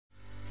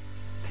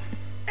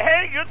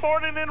good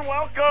morning and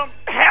welcome.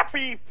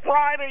 Happy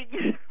Friday.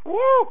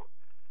 Woo!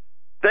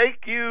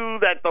 Thank you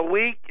that the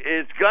week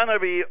is going to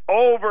be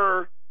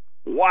over.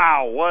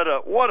 Wow, what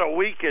a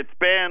week it's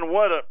been.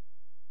 What a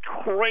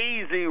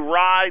crazy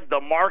ride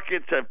the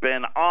markets have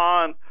been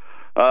on.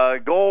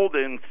 Gold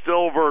and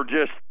silver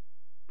just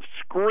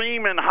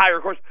screaming higher.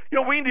 Of course,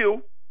 we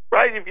knew,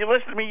 right? If you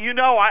listen to me,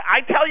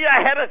 I tell you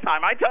ahead of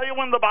time. I tell you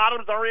when the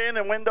bottoms are in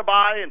and when to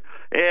buy. And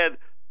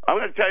I'm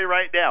going to tell you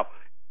right now,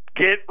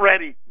 get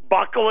ready.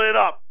 Buckle it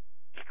up.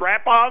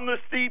 Strap on the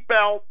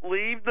seatbelt.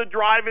 Leave the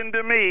driving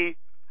to me.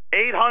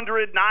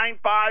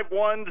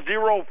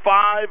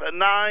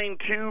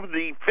 800-951-0592,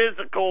 the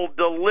physical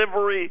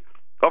delivery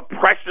of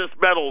precious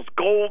metals,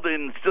 gold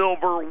and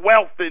silver,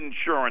 wealth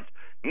insurance,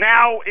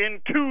 now in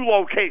 2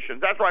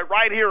 locations. That's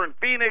right here in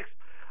Phoenix,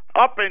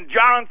 up in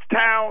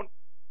Johnstown.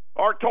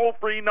 Our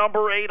toll-free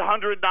number,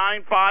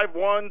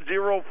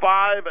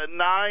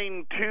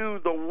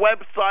 800-951-0592, the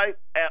website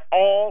at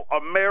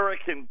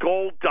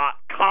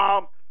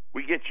allamericangold.com.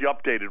 We get you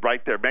updated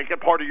right there. Make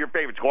it part of your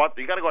favorites. Go out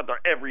there. You got to go out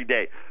there every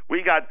day.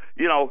 We got,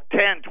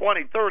 10,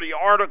 20, 30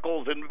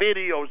 articles and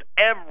videos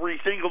every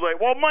single day.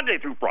 Well, Monday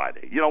through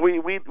Friday.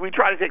 We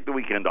try to take the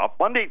weekend off.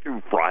 Monday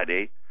through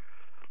Friday.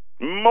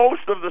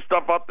 Most of the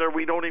stuff up there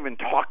we don't even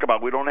talk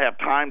about. We don't have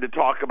time to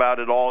talk about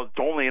it all. It's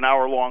only an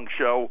hour-long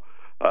show.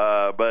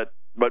 But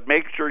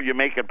make sure you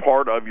make it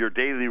part of your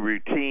daily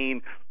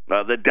routine.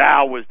 The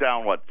Dow was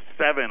down,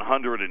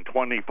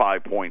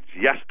 725 points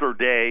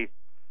yesterday.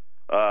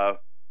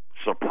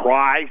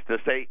 Surprised to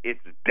say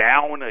it's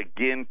down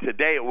again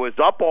today. It was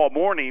up all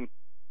morning,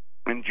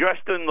 and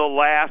just in the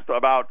last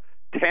about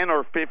 10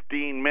 or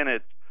 15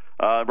 minutes,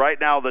 right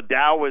now the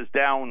Dow is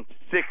down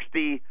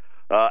 60.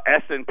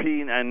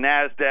 S&P and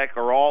NASDAQ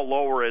are all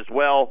lower as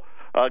well.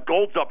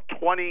 Gold's up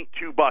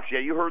 $22. Yeah,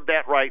 you heard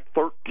that right.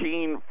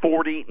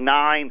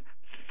 $13.49.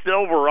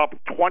 Silver up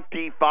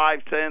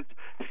 25 cents,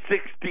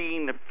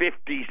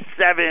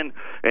 $16.57.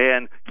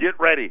 And get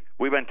ready.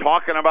 We've been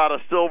talking about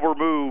a silver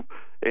move,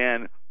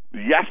 and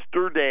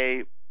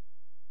yesterday,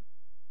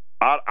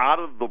 out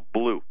of the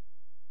blue.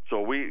 So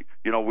we've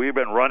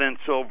been running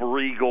Silver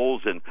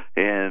Eagles,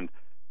 and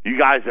you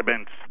guys have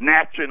been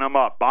snatching them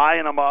up,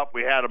 buying them up.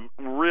 We had a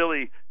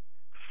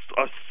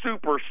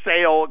super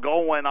sale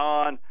going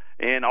on.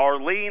 And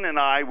Arlene and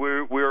I,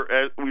 we're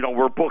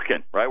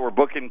booking, right? We're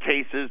booking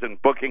cases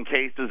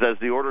as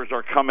the orders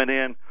are coming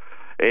in.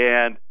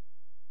 And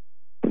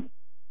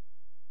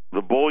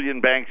the Bullion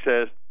Bank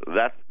says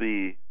that's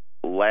the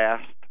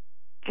last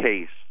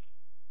case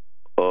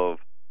of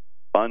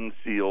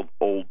unsealed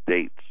old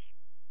dates.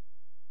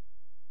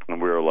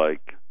 And we were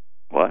like,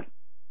 what?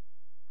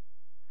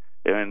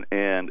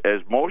 And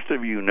as most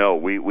of you know,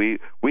 we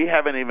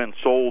haven't even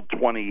sold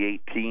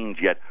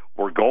 2018s yet.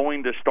 We're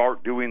going to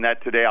start doing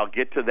that today. I'll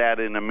get to that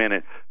in a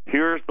minute.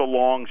 Here's the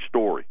long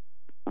story,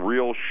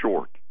 real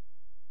short.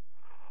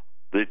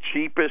 The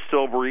cheapest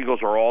Silver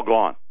Eagles are all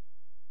gone.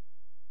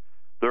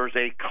 There's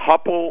a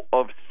couple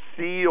of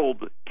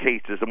sealed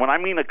cases. And when I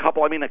mean a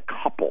couple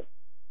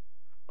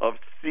of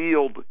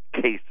sealed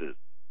cases.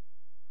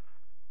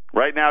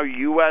 Right now,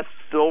 U.S.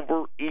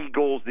 Silver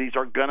Eagles, these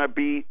are going to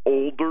be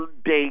older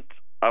dates.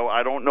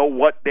 I don't know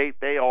what date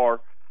they are.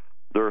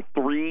 They're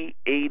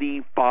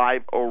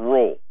 $385 a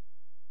roll.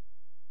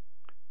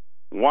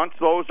 Once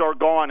those are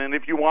gone, and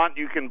if you want,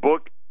 you can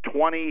book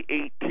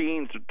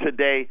 2018s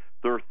today.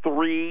 They're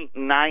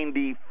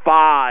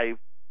 $395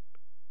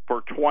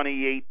 for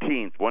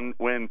 2018s.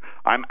 When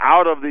I'm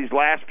out of these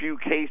last few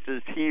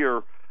cases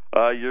here,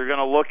 you're going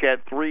to look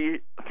at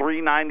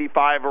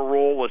 $395 a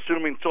roll,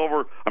 assuming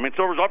silver.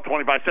 Silver's up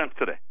 25 cents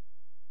today.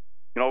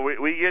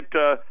 We get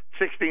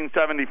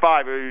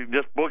 $16.75.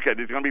 Just book it.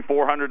 It's going to be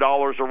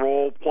 $400 a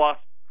roll plus.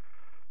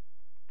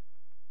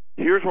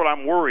 Here's what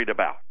I'm worried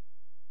about.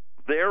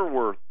 There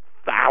were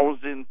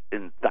tens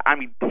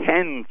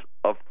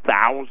of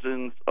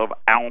thousands of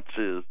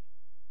ounces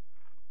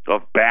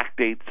of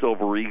backdate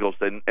Silver Eagles,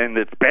 and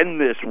it's been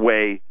this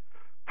way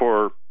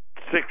for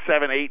 6,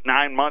 7, 8,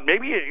 9 months,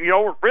 maybe,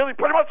 really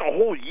pretty much a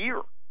whole year.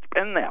 It's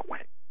been that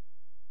way.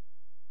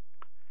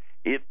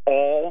 It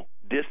all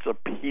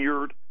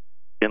disappeared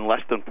in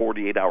less than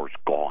 48 hours,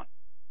 gone.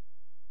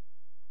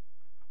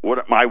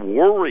 What my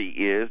worry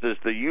is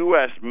the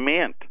U.S.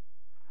 Mint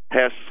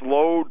has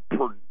slowed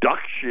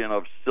production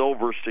of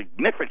silver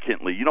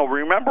significantly.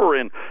 Remember,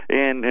 and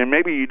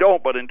maybe you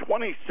don't, but in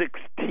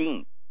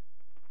 2016,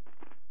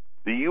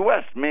 the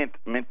U.S. Mint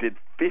minted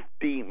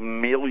 50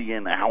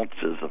 million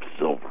ounces of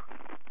silver.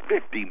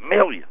 50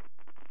 million.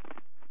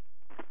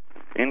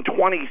 In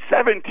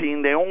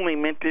 2017, they only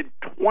minted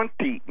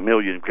 20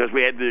 million because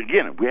we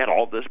had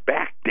all this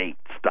backdate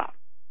stuff.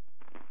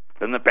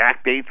 And the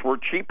backdates were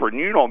cheaper. And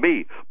you know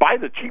me, buy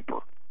the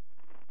cheaper.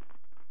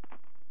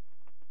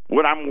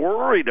 What I'm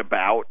worried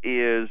about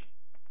is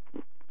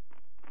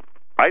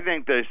I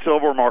think the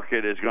silver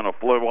market is going to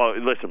flow. Well,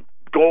 listen,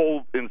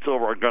 gold and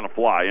silver are going to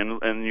fly,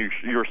 and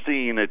you're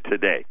seeing it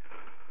today.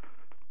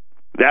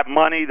 that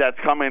money that's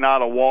coming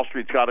out of Wall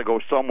Street's got to go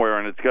somewhere,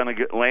 and it's going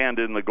to land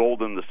in the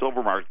gold and the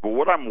silver markets. But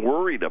what I'm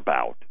worried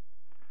about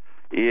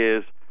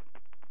is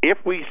if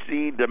we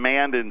see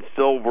demand in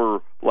silver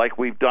like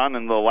we've done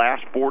in the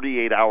last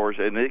 48 hours,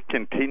 and it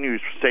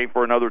continues, say,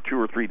 for another 2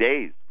 or 3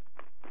 days,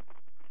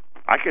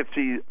 I could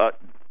see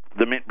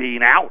the mint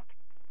being out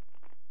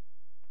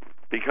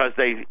because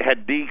they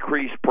had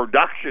decreased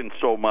production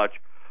so much.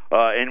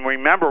 And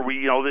remember,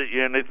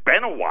 and it's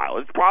been a while.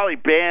 It's probably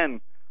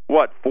been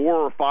 4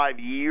 or 5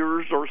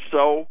 years or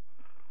so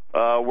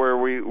where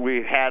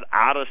we had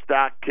out of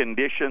stock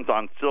conditions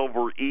on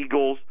Silver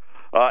Eagles,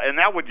 and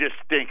that would just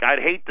stink. I'd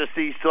hate to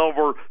see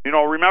silver.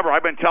 Remember,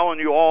 I've been telling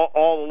you all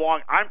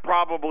along. I'm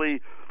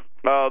probably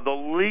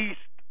the least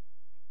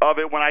of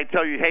it when I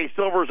tell you, hey,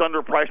 silver's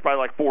underpriced by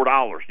like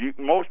 $4.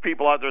 Most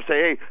people out there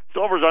say, hey,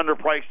 silver's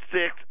underpriced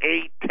 $6,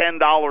 $8,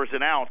 $10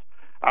 an ounce.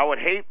 I would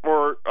hate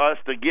for us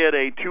to get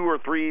a $2 or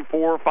 $3,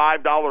 $4,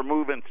 $5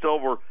 move in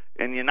silver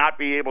and you not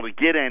be able to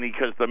get any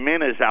because the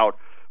mint is out.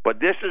 But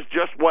this is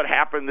just what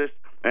happened.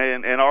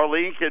 And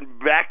Arlene can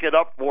back it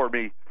up for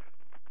me.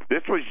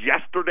 This was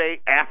yesterday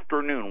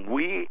afternoon.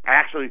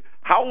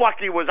 How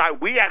lucky was I?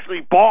 We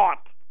actually bought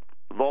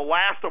the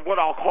last of what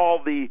I'll call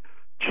the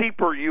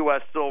cheaper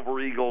U.S. Silver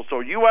Eagles.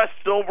 So U.S.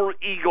 Silver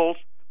Eagles,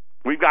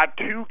 we've got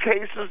 2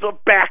 cases of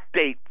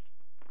backdates.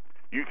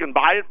 You can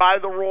buy it by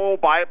the roll,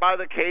 buy it by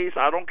the case.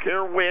 I don't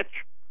care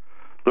which.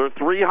 They're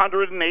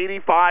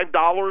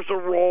 $385 a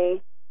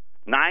roll,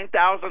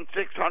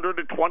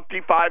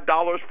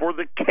 $9,625 for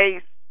the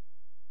case.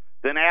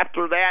 Then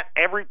after that,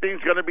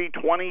 everything's going to be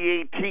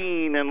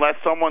 2018 unless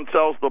someone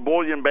sells the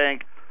Bullion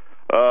Bank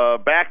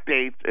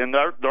backdates. And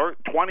they're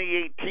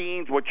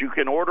 2018s, what you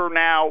can order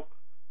now,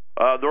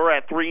 they're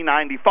at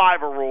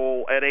 $395 a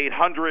roll at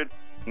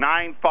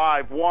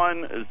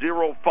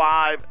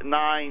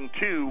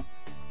 800-951-0592.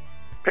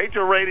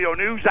 Patriot Radio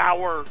News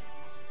Hour.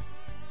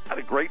 Had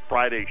a great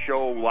Friday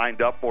show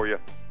lined up for you.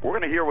 We're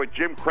going to hear what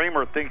Jim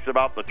Cramer thinks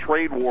about the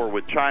trade war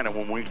with China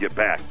when we get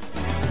back.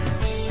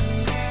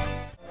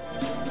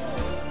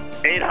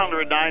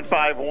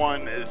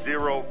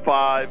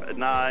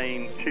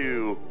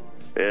 800-951-0592.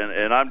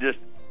 And I'm just,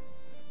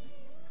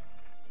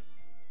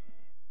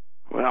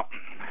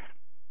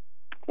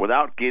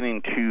 without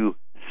getting too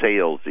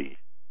salesy,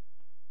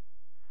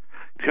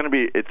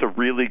 it's a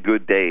really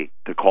good day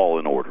to call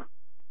an order.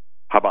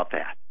 How about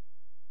that?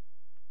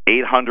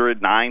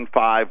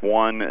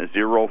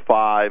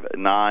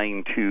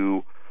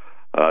 800-951-0592.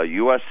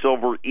 U.S.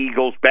 Silver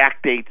Eagles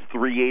backdates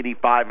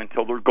 $385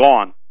 until they're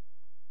gone.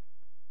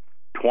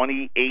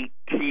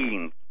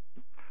 2018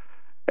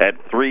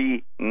 at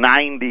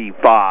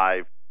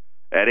 $395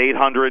 at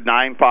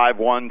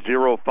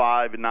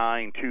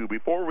 800-951-0592.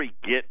 Before we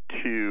get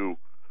to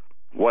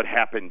what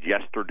happened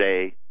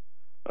yesterday,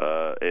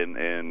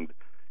 and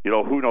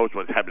who knows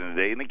what's happening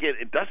today. And again,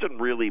 it doesn't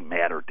really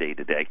matter day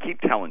to day. I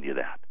keep telling you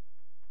that.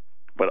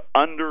 But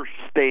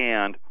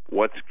understand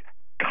what's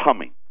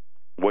coming,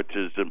 which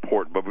is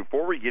important. But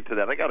before we get to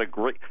that, this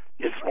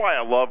is why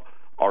I love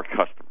our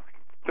customers.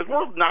 Because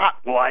we're not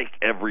like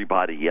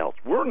everybody else.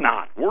 We're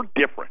not. We're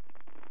different.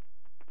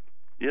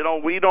 We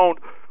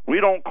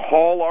don't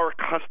call our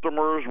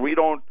customers. We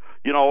don't,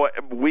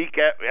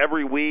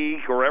 every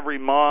week or every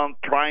month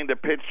trying to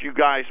pitch you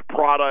guys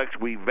products.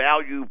 We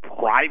value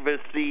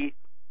privacy.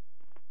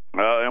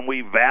 And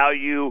we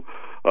value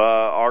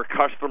our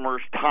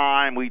customers'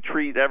 time. We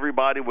treat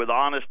everybody with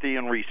honesty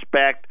and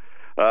respect.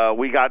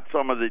 We got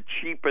some of the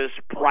cheapest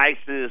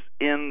prices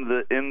in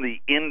the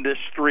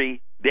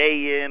industry,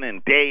 day in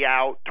and day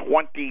out,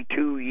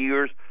 22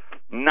 years.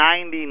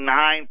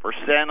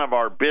 99% of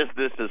our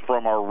business is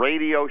from our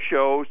radio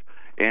shows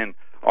and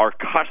our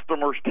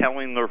customers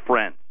telling their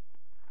friends.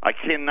 I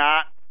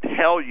cannot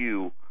tell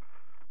you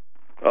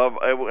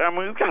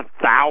we've got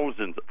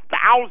thousands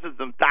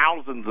and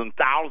thousands and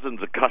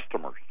thousands of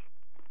customers.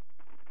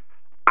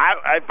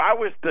 If I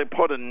was to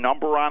put a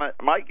number on it,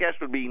 my guess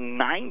would be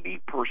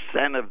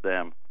 90% of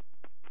them,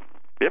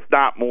 if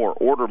not more,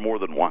 order more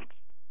than once.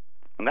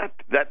 And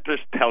that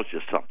just tells you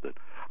something.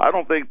 I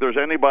don't think there's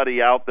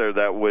anybody out there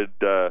that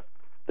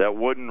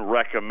wouldn't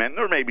recommend.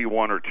 There may be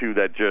one or two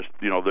that just,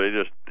 they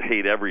just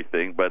hate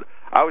everything. But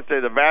I would say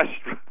the vast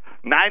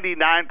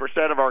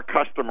 99% of our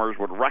customers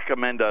would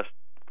recommend us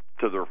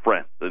to their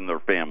friends and their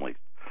families.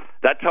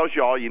 That tells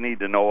you all you need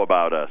to know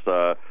about us.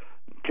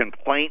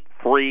 Complaint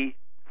free.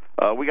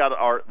 We got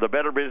the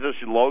Better Business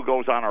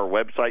logos on our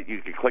website.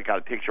 You can click on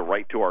it, takes you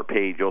right to our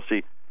page. You'll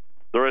see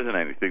there isn't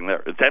anything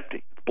there. It's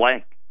empty. It's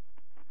blank.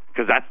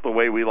 Because that's the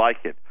way we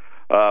like it.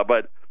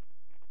 But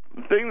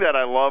the thing that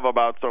I love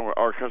about some of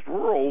our customers,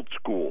 we're old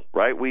school,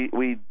 right? We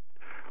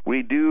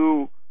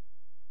do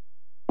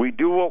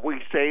what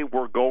we say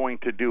we're going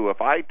to do.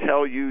 If I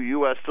tell you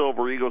U.S.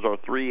 Silver Eagles are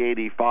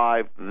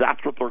 $385,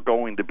 that's what they're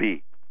going to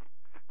be,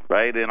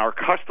 right? And our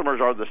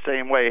customers are the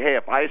same way. Hey,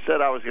 if I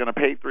said I was going to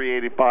pay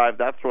 $385,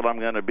 that's what I'm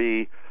going to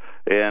be.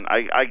 And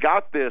I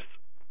got this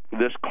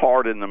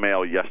card in the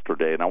mail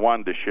yesterday, and I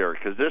wanted to share it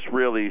because this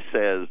really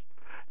says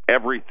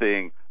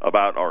everything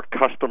about our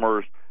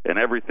customers and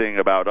everything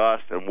about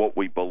us and what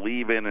we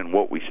believe in and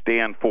what we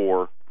stand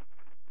for.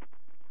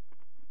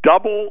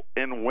 Double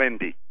and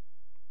Wendy,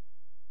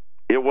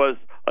 it was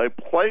a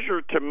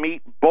pleasure to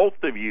meet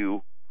both of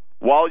you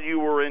while you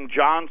were in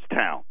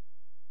Johnstown.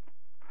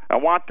 I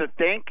want to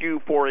thank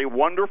you for a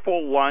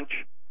wonderful lunch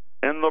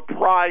and the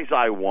prize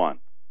I won.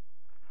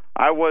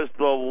 I was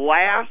the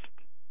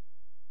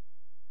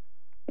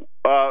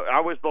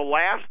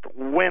last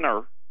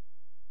winner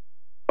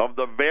of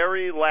the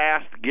very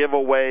last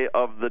giveaway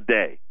of the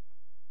day.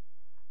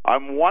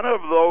 I'm one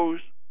of those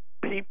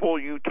people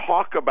you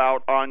talk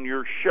about on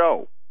your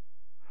show.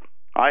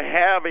 I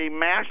have a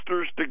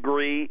master's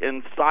degree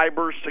in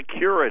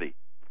cybersecurity,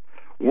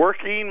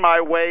 working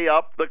my way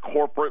up the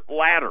corporate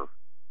ladder.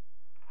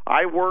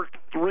 I worked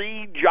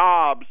 3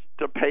 jobs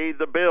to pay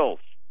the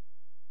bills,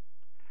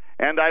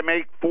 and I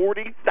make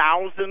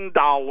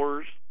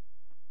 $40,000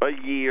 a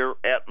year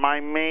at my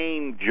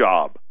main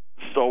job,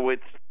 so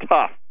it's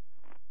tough.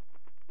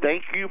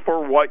 Thank you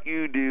for what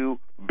you do.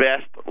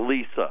 Best,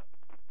 Lisa.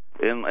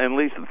 And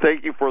Lisa,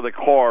 thank you for the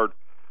card.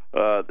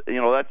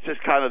 That's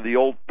just kind of the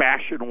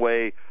old-fashioned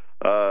way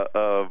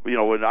of,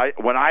 when I,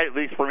 at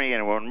least for me,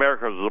 and when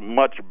America is a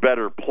much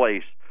better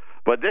place.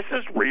 But this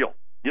is real.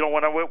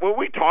 When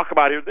we talk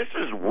about here, this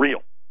is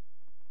real.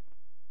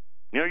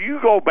 You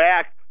go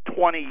back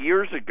 20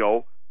 years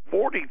ago,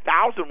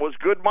 40,000 was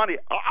good money.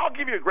 I'll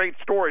give you a great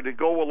story to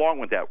go along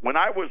with that. When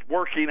I was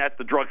working at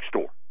the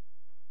drugstore,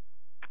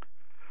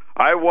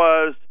 I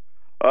was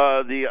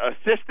the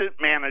assistant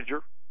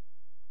manager,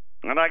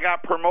 and I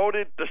got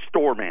promoted to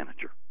store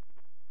manager.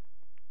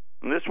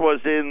 And this was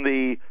in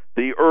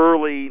the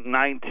early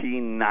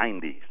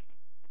 1990s.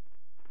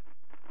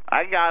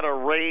 I got a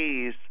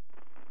raise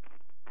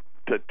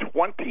to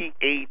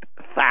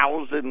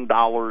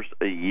 $28,000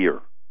 a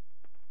year.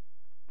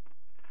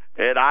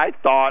 And I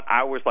thought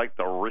I was like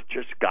the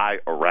richest guy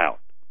around,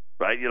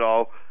 right?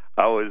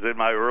 I was in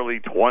my early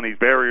 20s,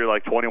 barely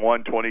like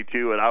 21,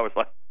 22, and I was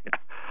like,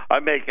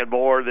 I'm making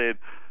more than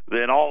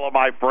all of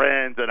my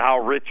friends and how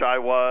rich I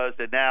was.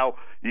 And now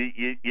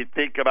you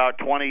think about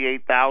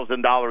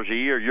 $28,000 a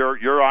year.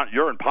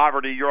 You're in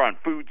poverty. You're on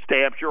food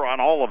stamps. You're on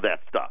all of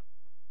that stuff.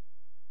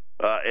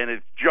 And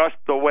it's just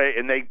the way.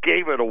 And they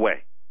gave it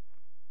away.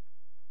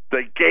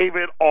 They gave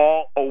it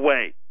all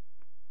away.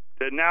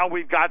 And now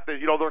we've got this.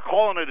 They're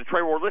calling it a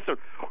trade war. Listen,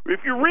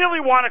 if you really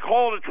want to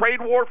call it a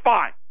trade war,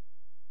 fine.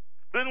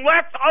 Then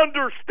let's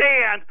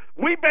understand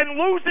we've been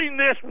losing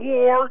this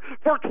war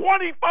for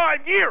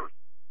 25 years.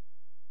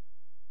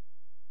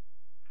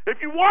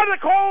 If you want to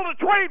call it a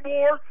trade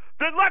war,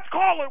 then let's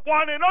call it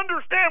one and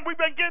understand we've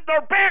been getting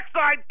our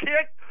backside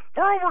kicked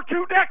for over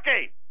 2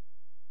 decades.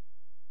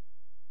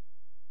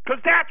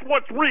 Because that's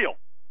what's real.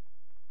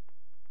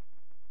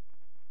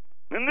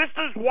 And this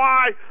is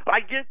why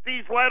I get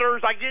these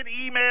letters, I get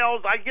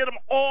emails, I get them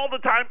all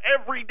the time,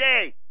 every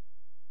day,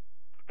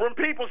 from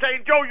people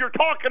saying, Joe, you're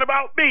talking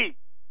about me.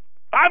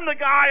 I'm the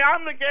guy,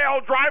 I'm the gal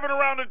driving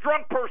around a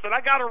drunk person.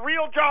 I got a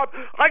real job.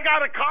 I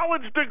got a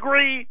college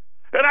degree,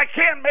 and I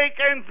can't make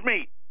ends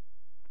meet.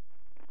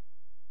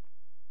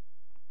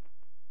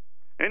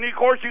 And, of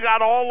course, you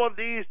got all of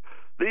these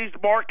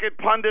market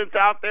pundits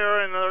out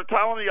there, and they're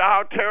telling you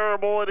how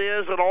terrible it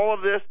is and all of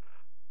this.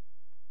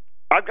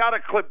 I've got a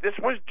clip. This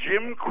was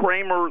Jim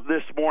Cramer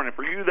this morning.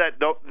 For you that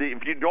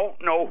if you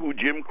don't know who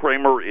Jim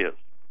Cramer is,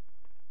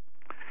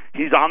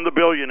 he's on the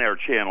Billionaire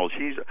channels.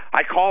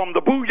 I call him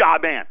the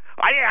Booyah Man.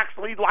 I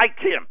actually like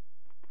him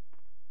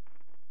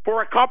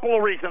for a couple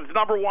of reasons.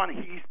 Number one,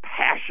 he's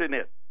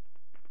passionate.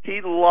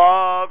 He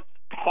loves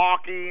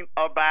talking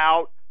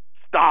about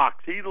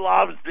stocks. He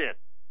loves it.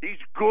 He's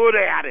good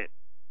at it.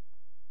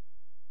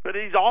 But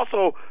he's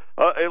also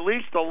at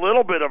least a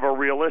little bit of a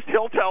realist.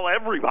 He'll tell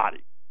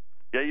everybody,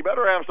 yeah, you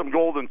better have some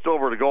gold and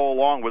silver to go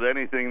along with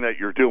anything that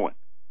you're doing.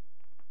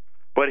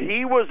 But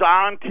he was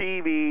on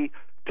TV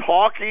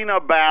talking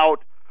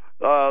about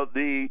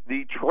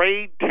the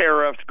trade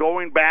tariffs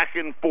going back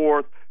and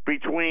forth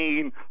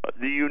between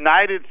the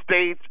United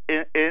States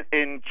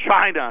and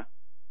China.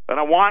 And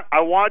I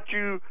want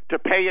you to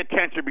pay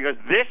attention, because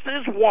this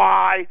is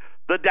why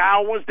the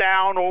Dow was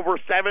down over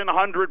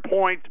 700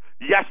 points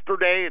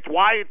yesterday. It's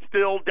why it's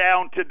still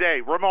down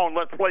today. Ramon,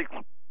 let's play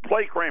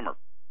Cramer.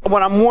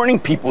 What I'm warning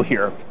people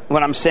here,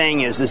 what I'm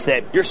saying is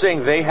that... You're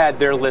saying they had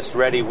their list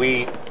ready.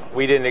 We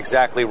didn't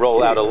exactly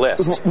roll out a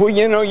list. Well,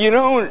 you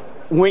don't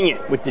wing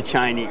it with the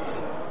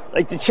Chinese.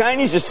 Like, the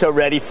Chinese are so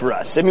ready for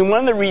us. I mean, one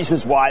of the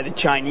reasons why the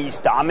Chinese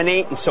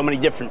dominate in so many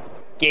different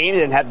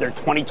games and have their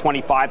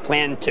 2025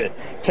 plan to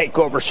take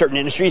over certain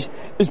industries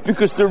is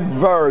because they're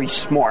very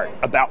smart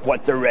about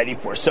what they're ready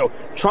for. So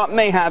Trump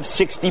may have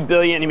 $60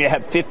 billion, he may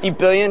have $50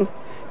 billion.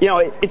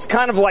 It's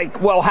kind of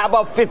like, well, how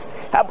about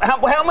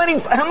how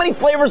many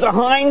flavors of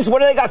Heinz? What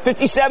do they got?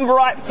 57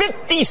 varieties?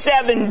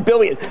 57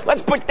 billion.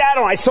 Let's put that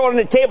on. I saw it on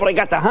the table. I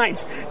got the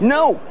Heinz.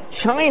 No,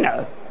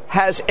 China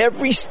has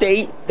every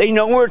state. They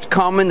know where it's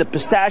coming. The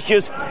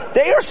pistachios.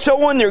 They are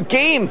so on their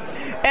game.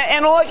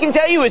 And all I can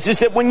tell you is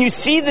that when you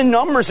see the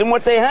numbers and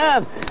what they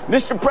have,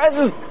 Mr.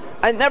 President,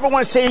 I never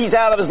want to say he's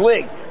out of his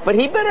league, but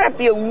he better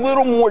be a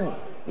little more.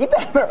 You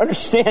better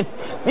understand,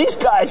 these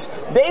guys,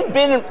 they've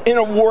been in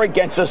a war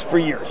against us for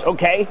years,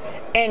 okay?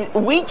 And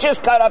we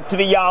just got up to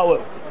the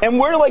Yalu. And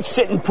we're like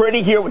sitting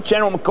pretty here with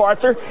General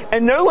MacArthur.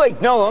 And they're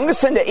like, no, I'm going to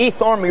send the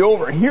 8th Army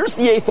over. And here's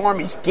the 8th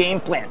Army's game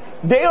plan.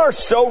 They are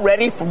so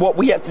ready for what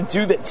we have to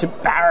do that it's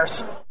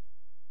embarrassing.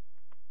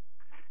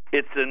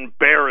 It's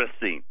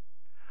embarrassing.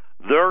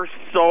 They're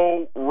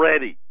so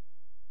ready.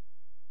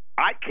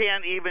 I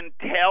can't even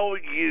tell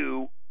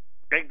you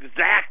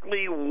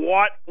exactly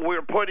what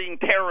we're putting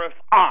tariffs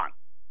on.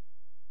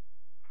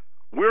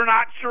 We're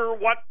not sure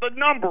what the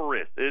number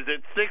is. Is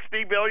it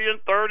 60 billion,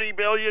 30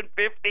 billion,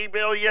 50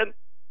 billion?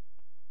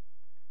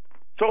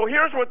 So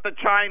here's what the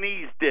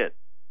Chinese did.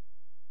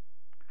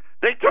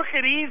 They took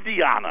it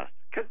easy on us,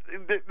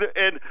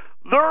 and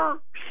they're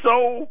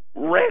so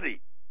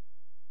ready.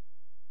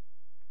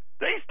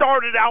 They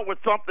started out with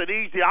something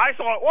easy. I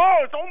thought,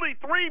 whoa, it's only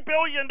 $3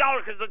 billion,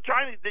 because the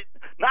Chinese,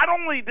 not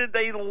only did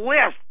they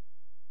list,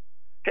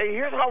 hey,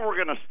 here's how we're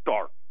going to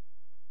start.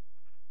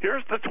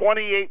 Here's the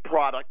 28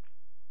 products.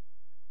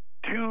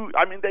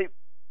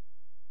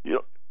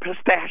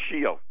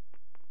 Pistachio.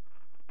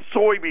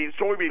 Soybeans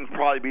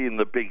probably being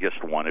the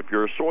biggest one. If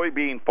you're a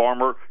soybean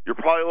farmer, you're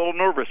probably a little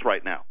nervous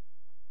right now.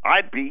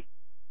 I'd be.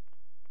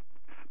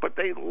 But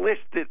they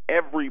listed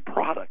every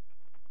product.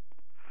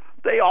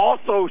 They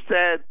also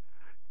said,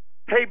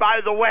 hey, by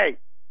the way,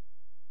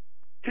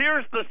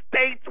 here's the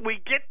states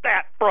we get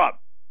that from.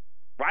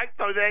 Right?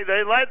 So they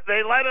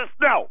let us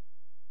know.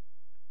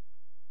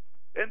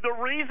 And the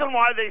reason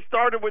why they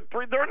started with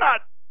 3,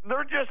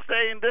 they're just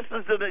saying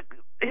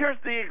here's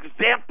the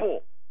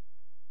example.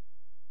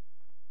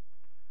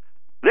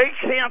 They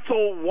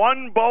cancel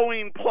one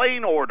Boeing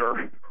plane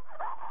order,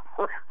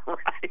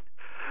 right?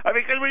 I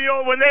mean, because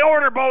when they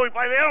order Boeing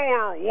plane, they don't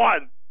order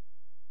one,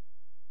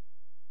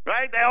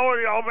 right? They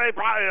order,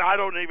 probably, I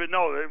don't even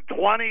know,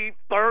 20,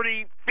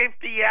 30,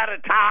 50 at a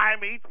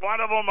time, each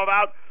one of them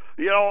about,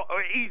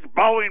 each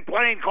Boeing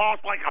plane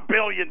costs like $1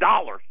 billion.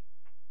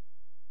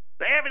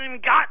 They haven't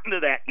even gotten to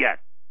that yet.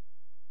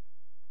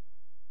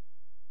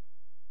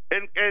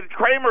 And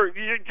Kramer,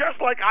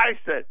 just like I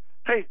said,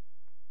 hey,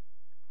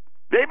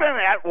 they've been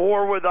at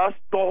war with us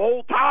the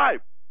whole time,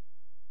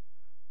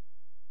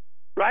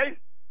 right?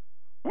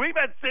 We've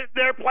been sitting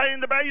there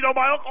playing the game.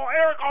 My Uncle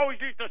Eric always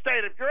used to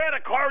say that if you're at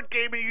a card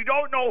game and you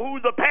don't know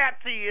who the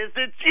patsy is,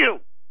 it's you.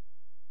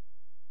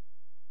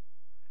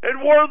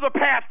 And we're the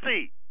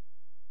patsy.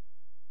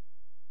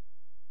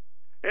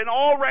 And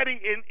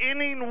already in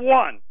inning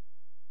 1,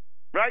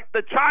 right,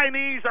 the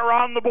Chinese are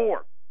on the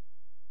board.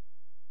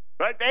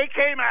 Right? They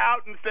came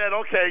out and said,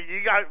 okay,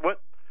 you got what?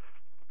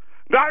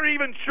 Not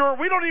even sure.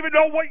 We don't even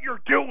know what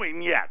you're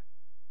doing yet.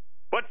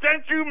 But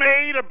since you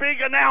made a big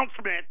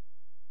announcement,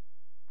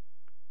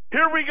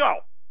 here we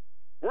go.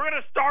 We're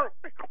going to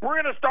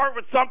start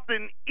with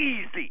something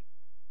easy.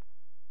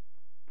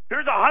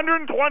 Here's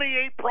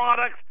 128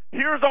 products.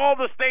 Here's all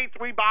the states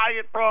we buy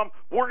it from.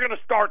 We're going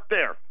to start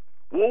there.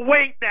 Well,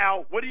 wait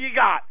now. What do you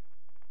got?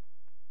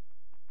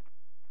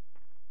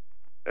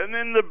 And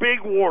then the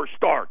big war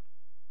starts.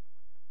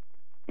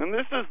 And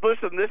this is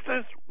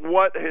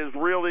what has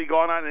really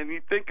gone on. And you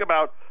think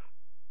about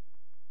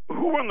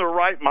who in their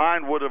right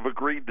mind would have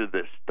agreed to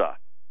this stuff.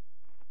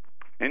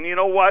 And you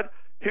know what?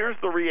 Here's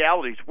the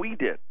realities. We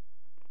did.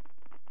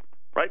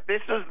 Right?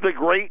 This is the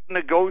great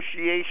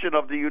negotiation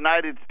of the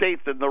United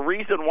States. And the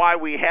reason why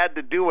we had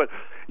to do it,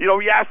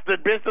 yes,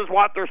 did business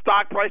want their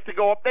stock price to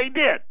go up? They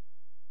did.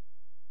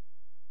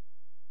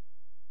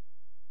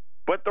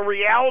 But the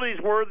realities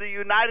were the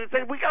United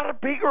States, we got a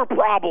bigger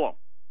problem.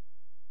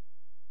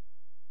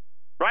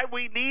 Right?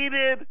 We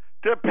needed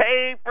to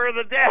pay for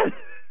the debt.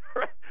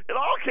 It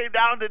all came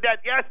down to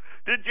debt. Yes,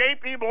 did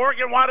J.P.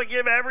 Morgan want to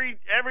give every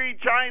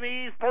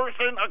Chinese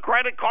person a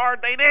credit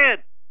card? They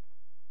did.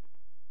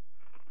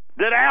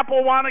 Did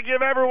Apple want to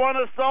give everyone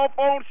a cell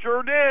phone?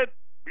 Sure did.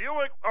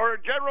 Buick or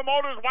General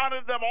Motors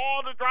wanted them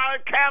all to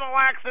drive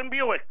Cadillacs and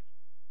Buicks.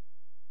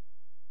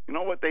 You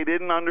know what they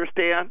didn't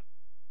understand?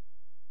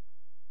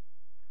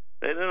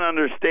 They didn't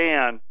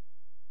understand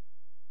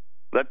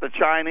that the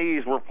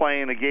Chinese were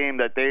playing a game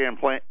that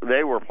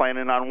they were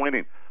planning on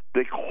winning.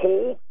 The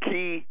whole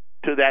key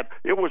to that,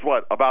 it was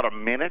about a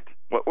minute?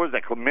 What was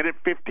that, a minute,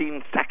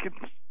 15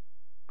 seconds?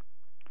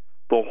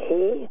 The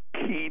whole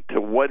key to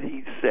what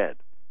he said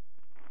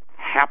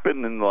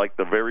happened in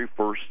the very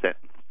first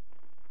sentence.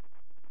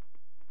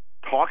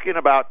 Talking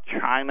about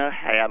China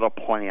had a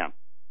plan.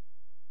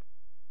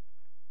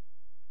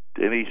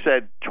 And he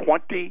said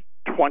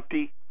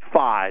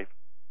 2025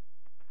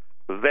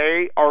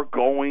 they are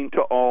going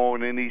to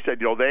own, and he said,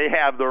 they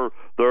have their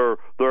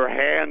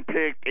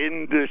hand-picked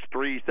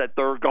industries that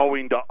they're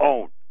going to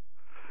own.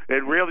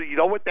 And really, you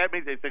know what that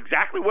means? It's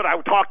exactly what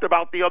I talked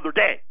about the other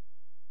day.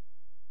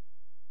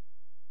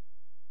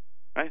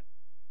 Right?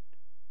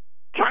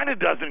 China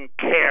doesn't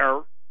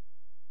care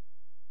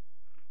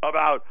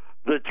about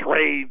the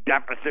trade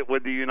deficit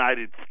with the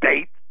United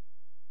States.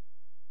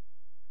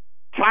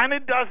 China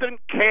doesn't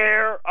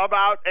care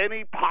about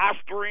any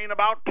posturing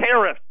about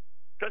tariffs,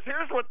 because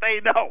here's what they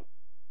know.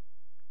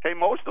 Hey,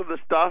 most of the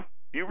stuff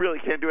you really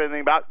can't do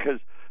anything about because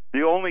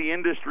the only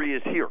industry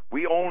is here.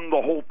 We own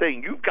the whole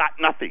thing. You've got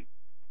nothing.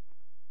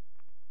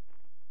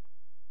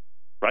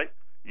 Right?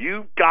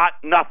 You've got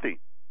nothing.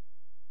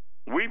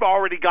 We've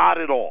already got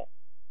it all.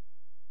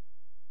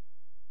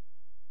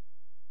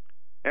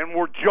 And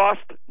we're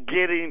just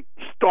getting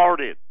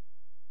started.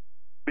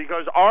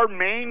 Because our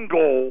main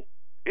goal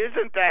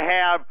isn't to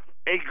have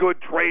a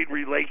good trade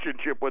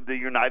relationship with the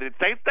United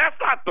States. That's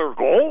not their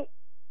goal.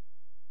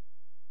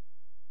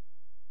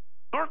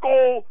 Their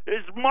goal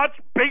is much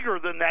bigger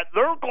than that.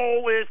 Their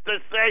goal is to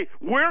say,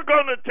 we're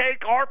going to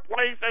take our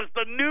place as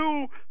the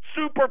new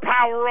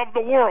superpower of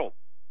the world.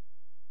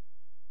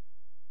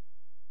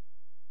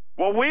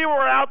 When we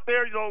were out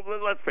there,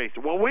 let's face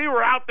it, when we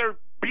were out there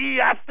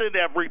BSing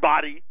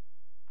everybody,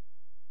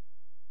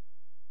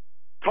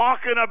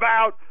 talking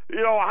about,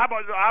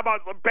 how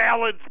about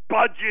balanced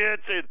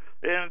budgets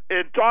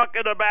and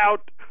talking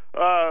about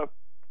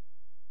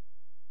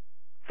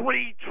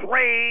free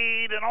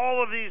trade and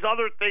all of these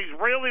other things.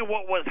 Really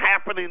what was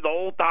happening the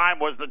whole time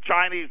was the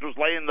Chinese was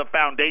laying the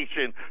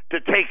foundation to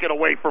take it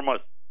away from us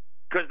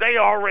because they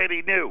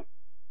already knew.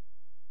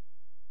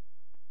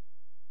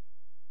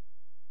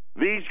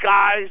 These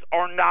guys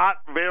are not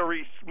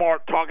very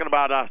smart talking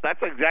about us.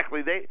 That's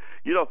exactly, they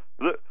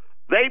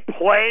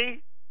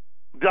play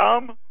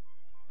dumb.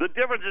 The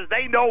difference is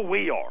they know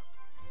we are.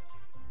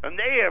 And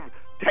they have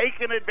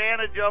taken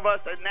advantage of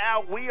us, and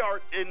now we are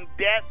in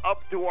debt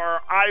up to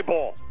our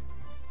eyeball.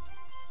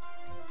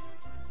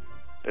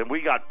 And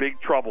we got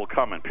big trouble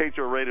coming.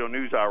 Patriot Radio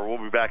News Hour. We'll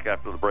be back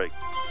after the break.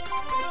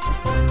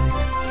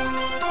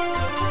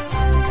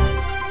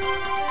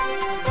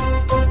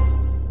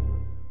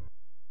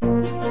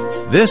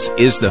 This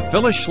is the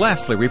Phyllis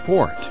Schlafly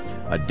Report,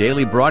 a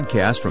daily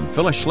broadcast from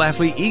Phyllis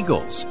Schlafly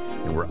Eagles,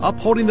 and we're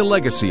upholding the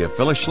legacy of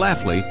Phyllis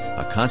Schlafly,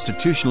 a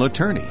constitutional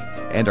attorney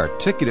and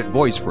articulate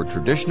voice for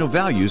traditional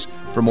values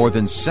for more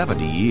than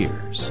 70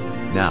 years.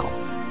 Now,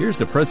 here's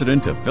the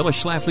president of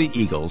Phyllis Schlafly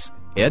Eagles,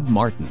 Ed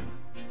Martin.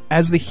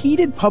 As the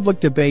heated public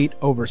debate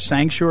over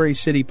sanctuary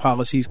city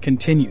policies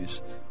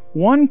continues,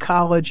 one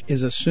college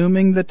is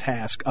assuming the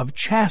task of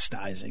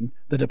chastising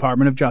the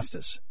Department of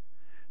Justice.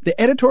 The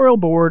editorial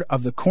board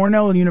of the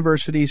Cornell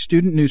University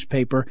student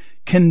newspaper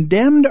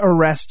condemned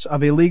arrests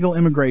of illegal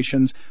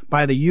immigrants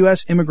by the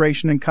U.S.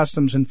 Immigration and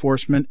Customs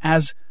Enforcement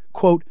as,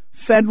 quote,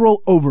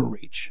 federal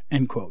overreach,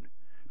 end quote.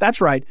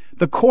 That's right.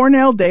 The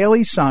Cornell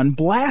Daily Sun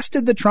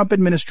blasted the Trump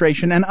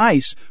administration and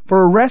ICE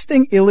for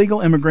arresting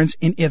illegal immigrants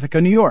in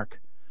Ithaca, New York.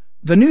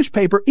 The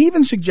newspaper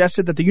even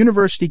suggested that the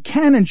university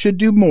can and should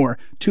do more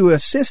to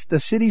assist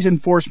the city's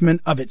enforcement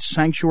of its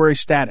sanctuary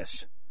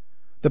status.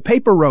 The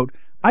paper wrote,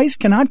 ICE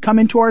cannot come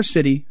into our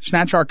city,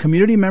 snatch our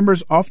community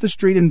members off the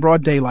street in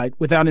broad daylight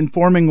without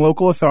informing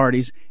local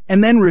authorities,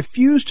 and then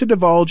refuse to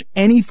divulge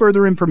any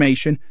further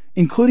information,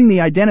 including the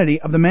identity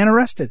of the man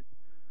arrested.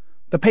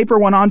 The paper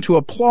went on to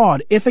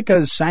applaud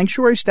Ithaca's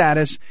sanctuary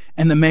status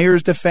and the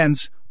mayor's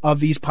defense of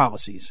these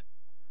policies.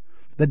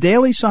 The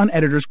Daily Sun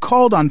editors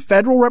called on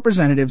federal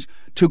representatives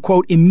to,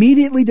 quote,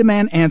 immediately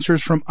demand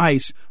answers from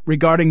ICE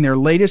regarding their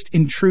latest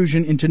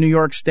intrusion into New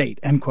York State,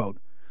 end quote.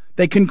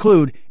 They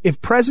conclude,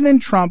 if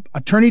President Trump,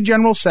 Attorney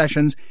General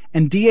Sessions,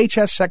 and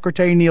DHS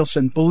Secretary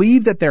Nielsen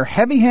believe that their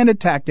heavy-handed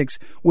tactics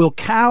will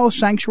cow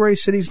sanctuary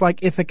cities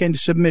like Ithaca into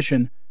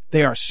submission,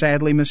 they are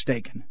sadly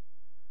mistaken.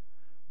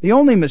 The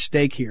only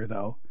mistake here,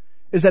 though,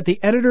 is that the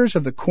editors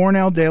of the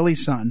Cornell Daily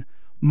Sun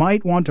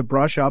might want to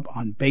brush up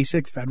on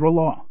basic federal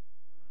law.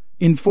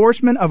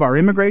 Enforcement of our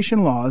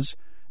immigration laws,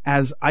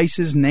 as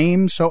ICE's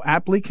name so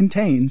aptly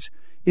contains,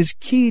 is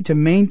key to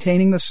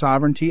maintaining the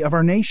sovereignty of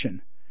our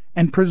nation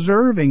and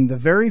preserving the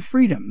very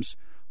freedoms,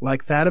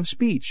 like that of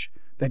speech,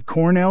 that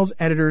Cornell's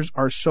editors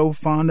are so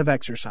fond of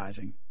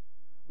exercising.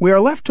 We are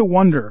left to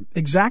wonder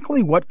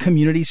exactly what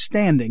community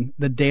standing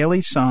the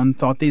Daily Sun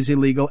thought these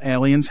illegal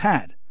aliens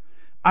had.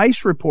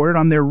 ICE reported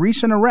on their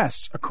recent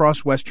arrests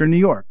across western New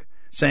York,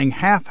 saying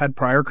half had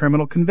prior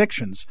criminal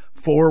convictions,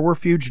 4 were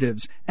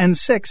fugitives, and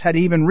 6 had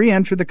even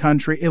re-entered the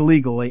country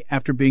illegally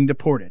after being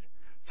deported.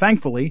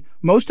 Thankfully,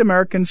 most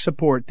Americans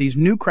support these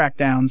new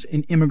crackdowns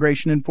in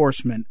immigration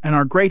enforcement and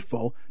are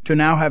grateful to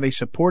now have a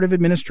supportive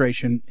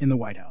administration in the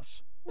White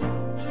House.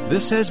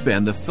 This has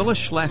been the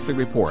Phyllis Schlafly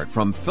Report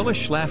from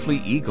Phyllis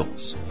Schlafly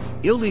Eagles.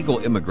 Illegal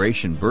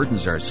immigration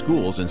burdens our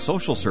schools and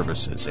social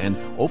services and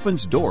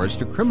opens doors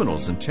to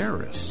criminals and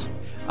terrorists.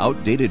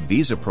 Outdated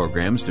visa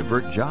programs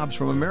divert jobs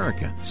from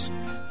Americans.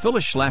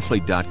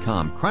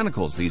 PhyllisSchlafly.com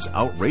chronicles these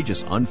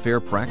outrageous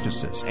unfair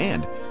practices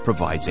and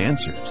provides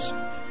answers.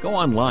 Go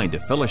online to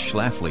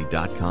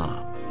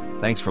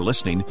PhyllisSchlafly.com. Thanks for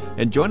listening,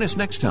 and join us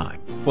next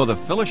time for the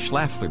Phyllis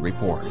Schlafly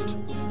Report.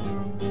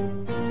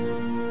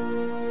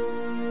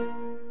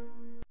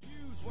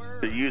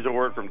 To use a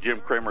word from Jim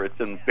Cramer,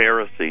 it's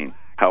embarrassing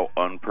how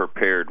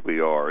unprepared we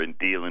are in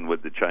dealing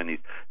with the Chinese.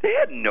 They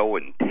had no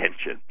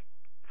intention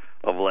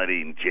of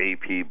letting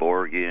J.P.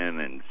 Morgan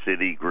and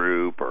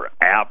Citigroup or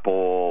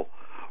Apple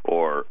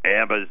or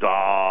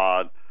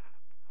Amazon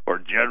or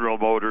General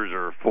Motors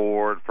or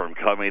Ford from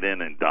coming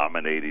in and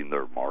dominating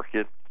their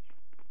market.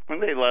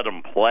 And they let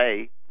them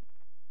play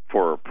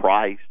for a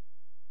price,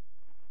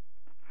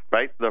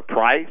 right? The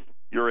price,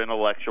 your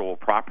intellectual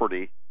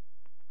property.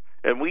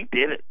 And we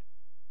did it.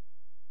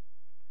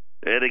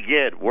 And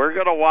again, we're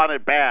going to want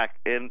it back.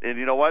 And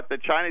you know what? The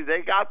Chinese,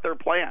 they got their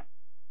plan.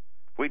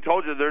 We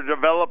told you they're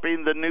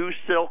developing the new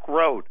Silk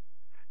Road.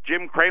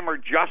 Jim Cramer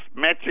just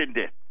mentioned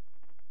it.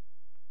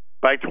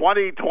 By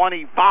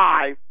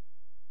 2025,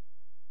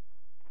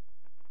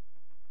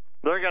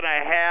 they're going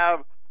to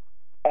have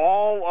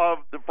all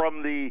of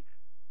from the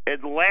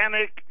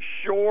Atlantic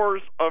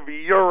shores of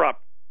Europe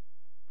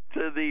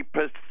to the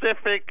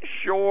Pacific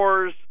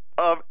shores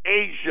of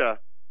Asia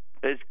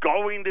is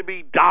going to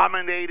be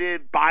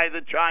dominated by the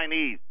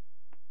Chinese.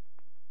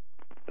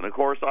 And of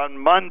course, on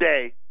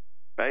Monday,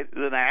 right,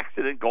 there's an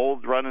accident,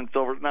 gold's running,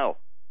 silver's no.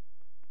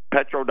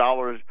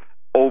 Petrodollar is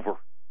over.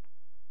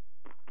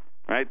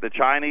 Right? The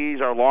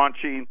Chinese are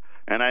launching,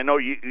 and I know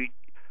you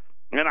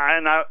and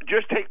I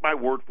just take my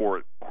word for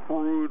it,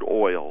 crude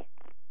oil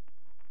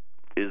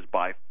is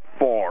by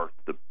far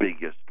the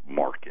biggest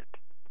market.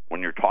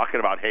 When you're talking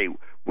about, hey,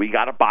 we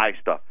got to buy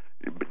stuff,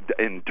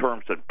 in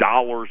terms of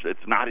dollars,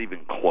 it's not even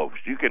close.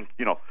 You can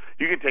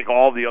take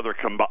all the other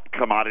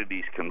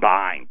commodities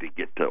combined to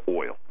get to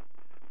oil.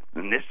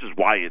 And this is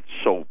why it's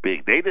so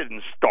big. They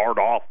didn't start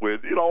off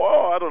with,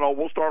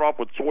 we'll start off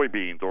with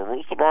soybeans or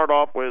we'll start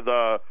off with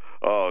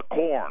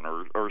corn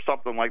or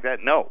something like that.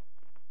 No.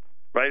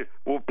 Right?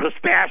 Well,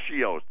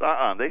 pistachios.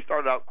 They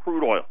started out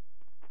crude oil.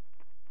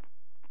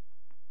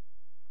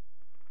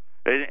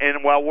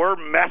 And while we're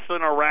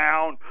messing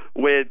around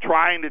with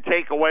trying to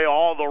take away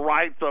all the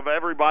rights of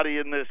everybody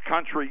in this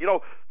country,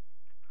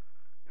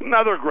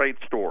 another great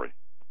story.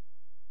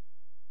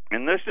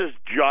 And this is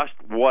just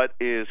what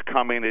is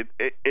coming.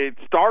 It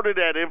started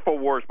at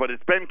InfoWars, but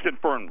it's been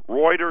confirmed.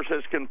 Reuters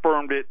has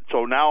confirmed it,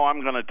 so now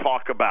I'm going to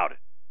talk about it.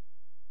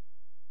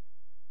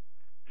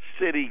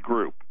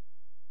 Citigroup.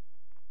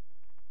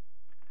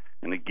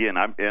 And again,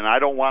 I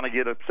don't want to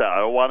get upset. I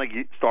don't want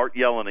to start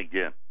yelling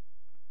again.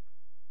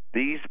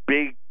 These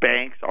big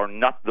banks are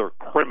they're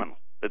criminals.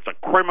 It's a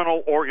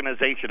criminal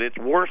organization. It's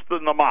worse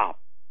than the mob.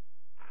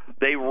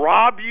 They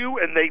rob you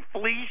and they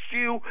fleece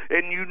you,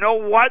 and you know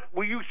what?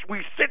 We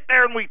sit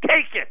there and we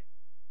take it.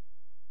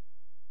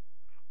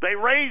 They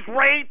raise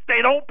rates.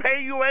 They don't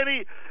pay you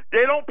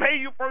they don't pay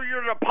you for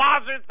your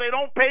deposits. They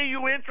don't pay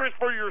you interest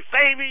for your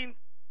savings.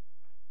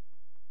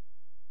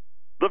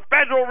 The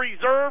Federal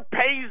Reserve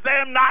pays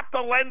them not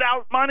to lend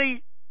out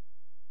money.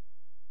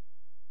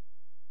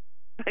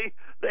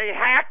 They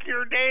hack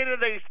your data.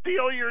 They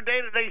steal your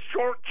data. They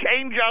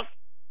shortchange us.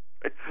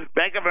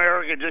 Bank of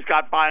America just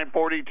got fined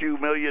 $42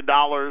 million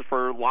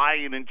for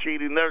lying and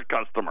cheating their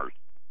customers.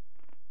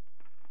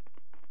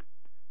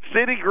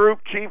 Citigroup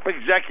Chief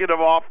Executive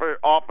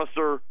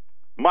Officer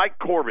Mike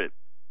Corbett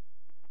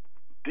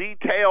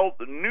detailed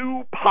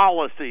new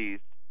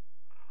policies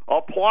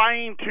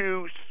applying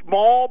to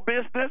small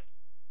business,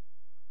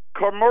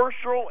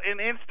 commercial, and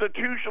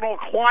institutional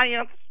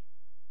clients,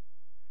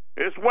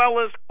 as well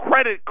as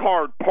credit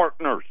card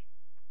partners.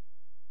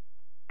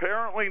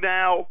 Apparently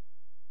now,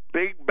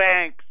 big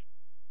banks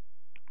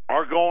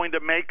are going to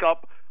make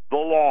up the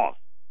laws.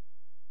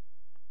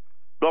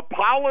 The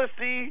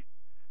policy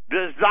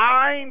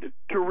designed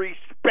to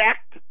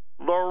respect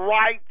the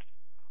rights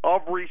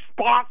of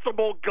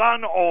responsible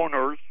gun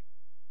owners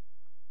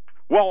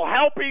while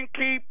helping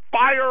keep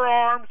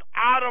firearms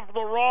out of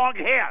the wrong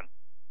hands.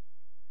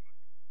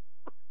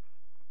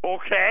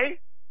 Okay?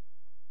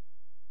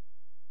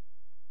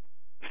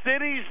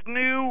 Citi's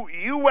new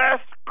U.S.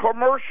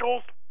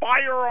 commercial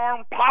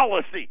firearm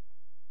policy.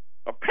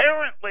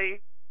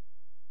 Apparently,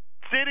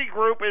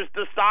 Citigroup is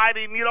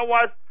deciding, you know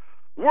what,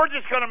 we're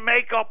just going to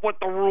make up what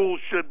the rules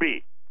should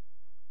be.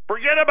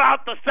 Forget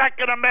about the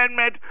Second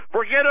Amendment.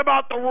 Forget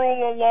about the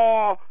rule of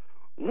law.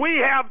 We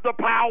have the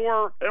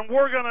power, and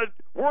we're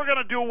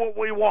gonna do what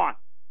we want.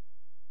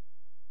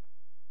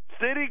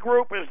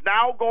 Citigroup is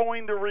now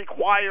going to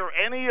require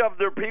any of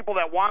their people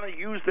that want to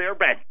use their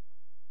bank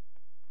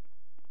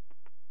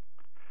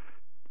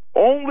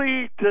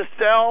only to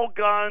sell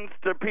guns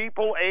to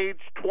people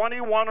aged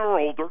 21 or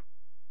older,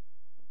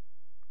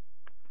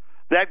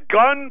 that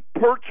gun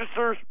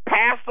purchasers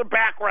pass a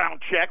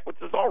background check, which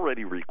is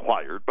already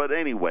required, but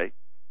anyway,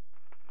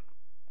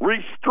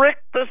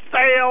 restrict the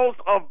sales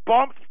of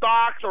bump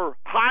stocks or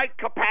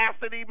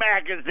high-capacity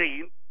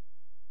magazines.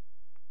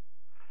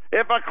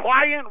 If a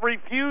client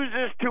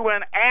refuses to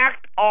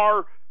enact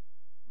our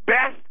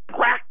best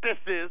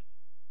practices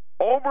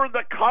over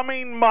the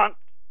coming months,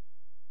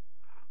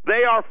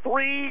 they are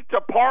free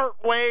to part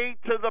way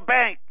to the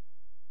bank.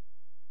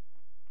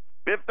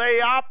 If they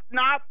opt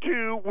not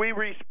to, we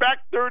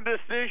respect their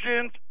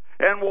decisions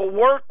and will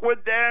work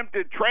with them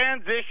to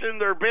transition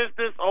their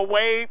business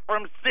away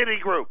from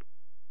Citigroup.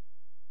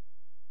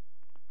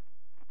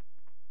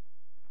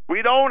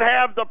 We don't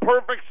have the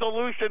perfect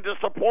solution to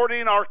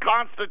supporting our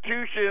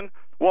Constitution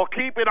while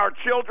keeping our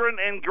children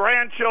and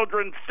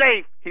grandchildren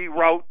safe, he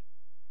wrote.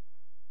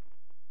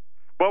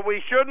 But we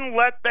shouldn't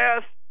let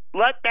that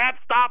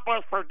stop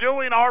us from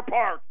doing our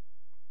part.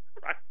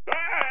 Yeah.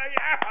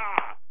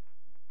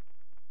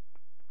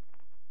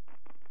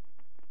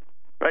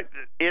 Right?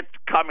 It's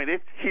coming.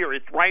 It's here.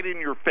 It's right in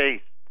your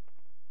face.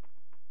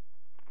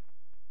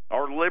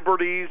 Our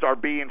liberties are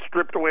being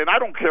stripped away, and I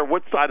don't care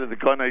what side of the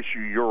gun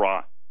issue you're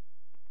on.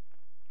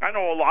 I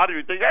know a lot of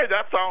you think, hey,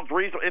 that sounds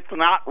reasonable. It's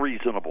not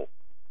reasonable.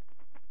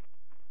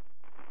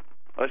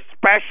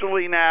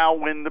 Especially now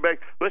when the bank...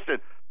 Listen,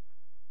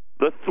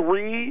 the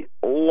three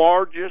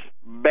largest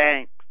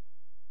banks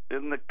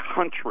in the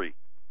country,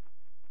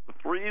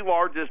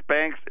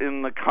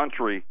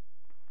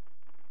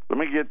 let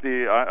me get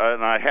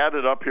and I had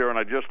it up here and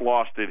I just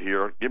lost it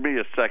here. Give me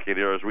a second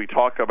here as we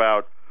talk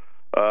about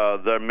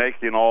they're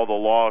making all the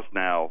laws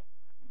now.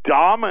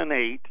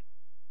 Dominate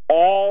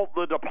all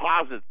the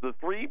deposits. The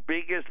three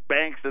biggest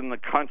banks in the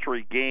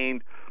country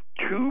gained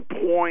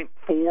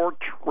 $2.4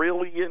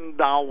 trillion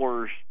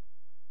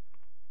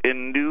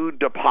in new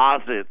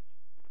deposits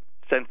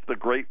since the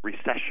Great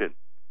Recession.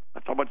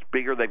 That's how much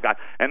bigger they've got.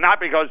 And not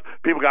because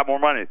people got more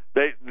money.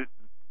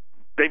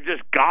 They've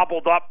just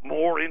gobbled up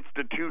more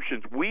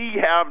institutions.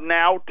 We have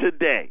now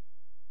today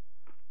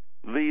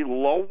the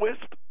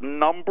lowest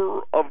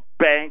number of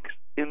banks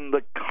in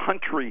the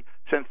country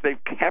since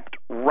they've kept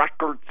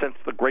records since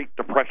the Great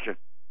Depression.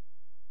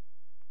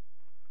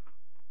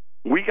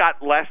 We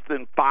got less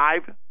than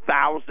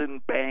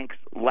 5,000 banks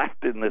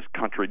left in this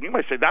country. And you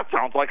might say, that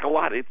sounds like a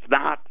lot. It's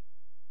not.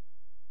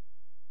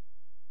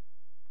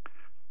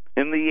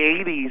 In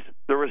the 80s,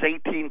 there was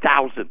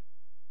 18,000.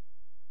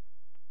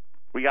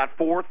 We got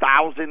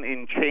 4,000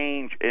 in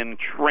change and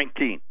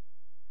shrinking.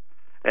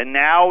 And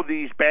now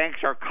these banks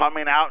are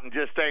coming out and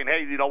just saying,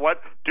 hey, you know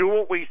what? Do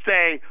what we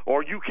say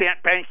or you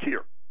can't bank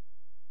here.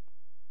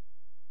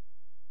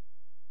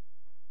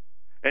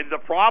 And the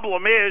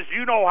problem is,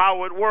 you know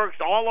how it works.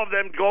 All of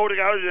them go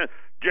together,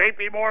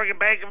 J.P. Morgan,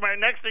 Bank of America.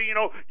 Next thing you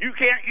know, you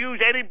can't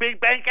use any big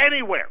bank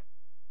anywhere.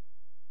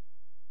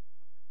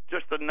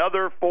 Just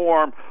another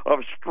form of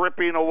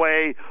stripping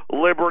away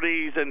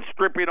liberties and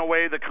stripping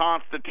away the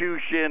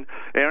Constitution.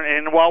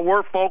 And while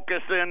we're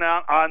focusing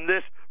on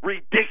this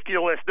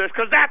ridiculousness,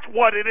 because that's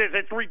what it is,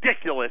 it's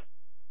ridiculous.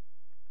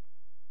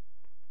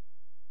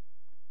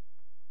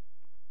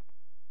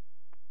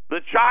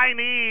 The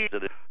Chinese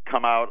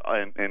come out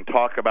and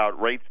talk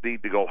about rates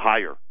need to go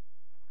higher.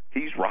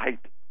 He's right.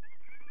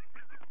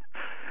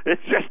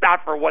 It's just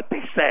not for what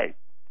they say.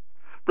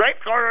 Rates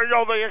go,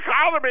 the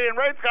economy and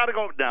rates got to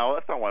go. No,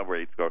 that's not why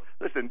rates go.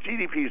 Listen,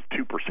 GDP is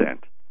 2%.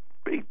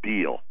 Big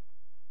deal.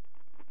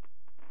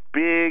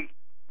 Big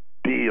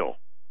deal.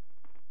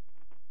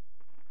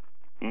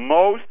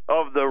 Most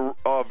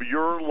of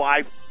your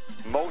life,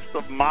 most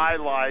of my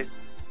life,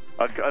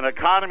 an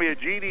economy, a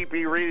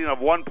GDP reading of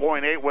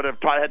 1.8 would have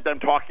had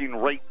them talking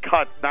rate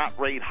cuts, not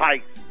rate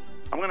hikes.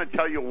 I'm going to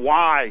tell you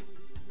why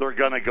they're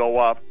going to go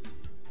up.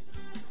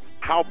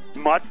 How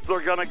much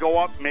they're going to go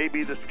up may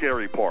be the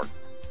scary part.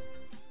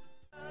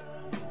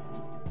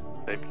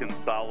 They've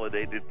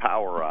consolidated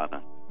power on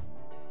us.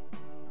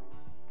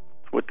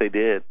 That's what they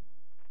did.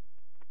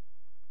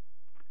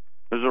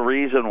 There's a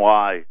reason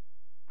why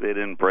they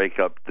didn't break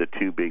up the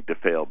too big to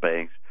fail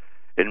banks.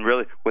 And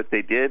really, what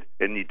they did,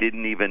 and you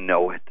didn't even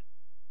know it,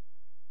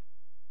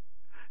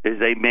 is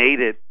they made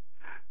it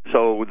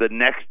so the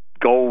next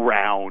go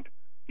round,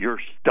 you're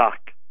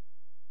stuck.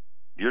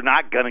 You're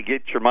not going to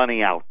get your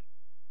money out.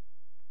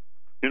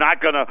 You're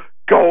not going to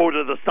go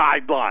to the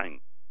sideline.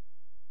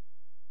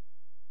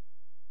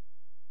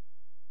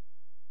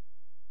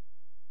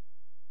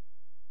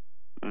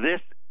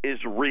 This is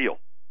real.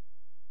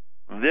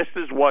 This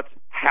is what's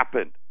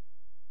happened.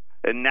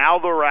 And now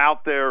they're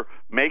out there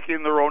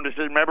making their own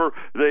decision. Remember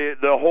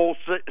the whole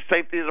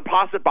safety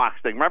deposit box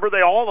thing. Remember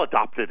they all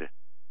adopted it.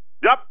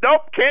 Yep,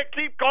 nope, can't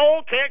keep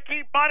gold, can't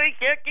keep money,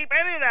 can't keep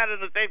any of that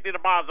in the safety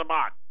deposit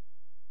box.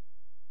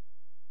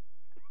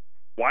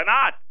 Why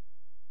not?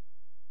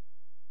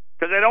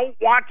 Because they don't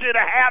want you to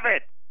have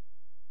it.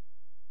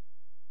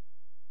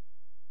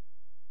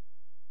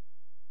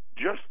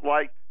 Just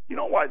like, you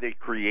know why they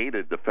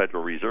created the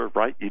Federal Reserve,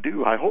 right? You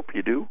do. I hope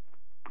you do.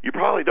 You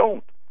probably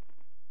don't.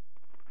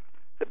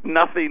 It had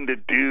nothing to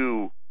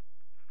do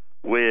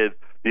with,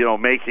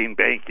 making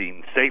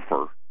banking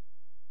safer.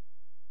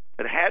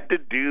 It had to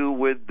do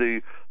with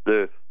the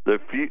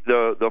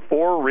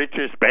four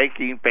richest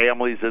banking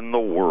families in the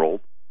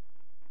world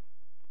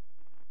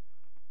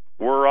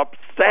were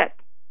upset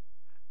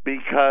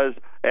because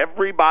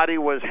everybody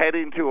was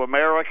heading to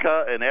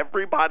America and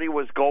everybody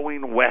was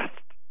going west.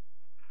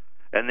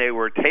 And they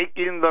were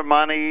taking the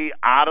money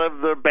out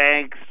of the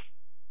banks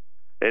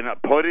and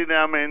putting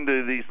them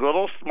into these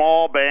little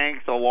small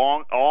banks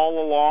all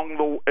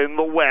along in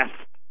the West.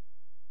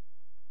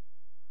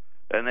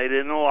 And they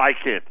didn't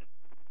like it.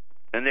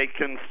 And they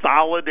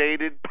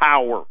consolidated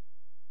power.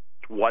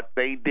 It's what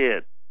they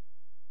did.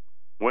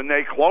 When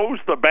they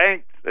closed the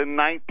banks in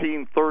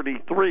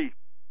 1933,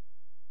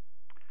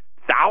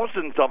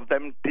 thousands of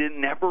them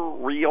never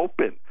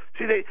reopened.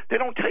 See, they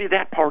don't tell you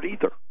that part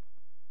either.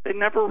 They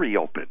never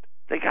reopened.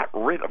 They got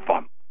rid of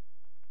them.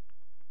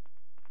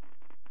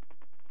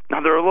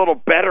 Now, they're a little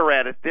better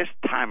at it this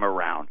time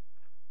around.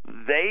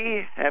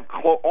 They have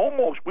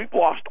we've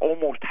lost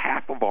almost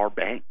half of our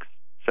banks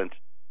since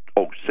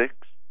 2006.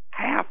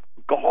 Half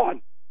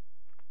gone.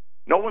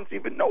 No one's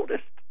even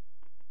noticed.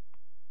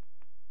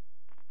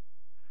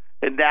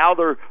 And now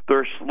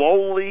they're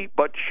slowly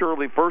but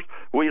surely. First,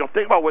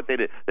 think about what they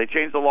did. They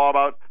changed the law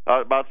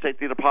about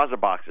safety deposit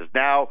boxes.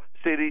 Now,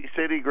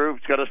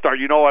 Citigroup's going to start.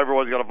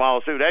 Everyone's going to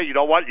follow suit. Hey, you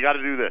know what? You got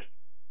to do this.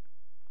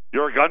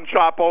 You're a gun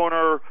shop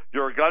owner.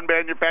 You're a gun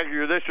manufacturer.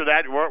 You're this or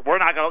that. We're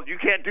not going. You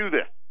can't do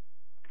this.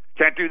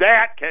 Can't do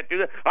that. Can't do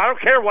that. I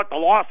don't care what the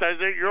law says.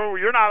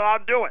 You're not allowed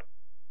to do it.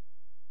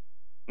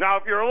 Now,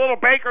 if you're a little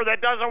baker that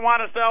doesn't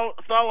want to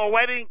sell a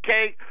wedding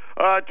cake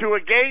to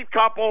a gay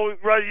couple,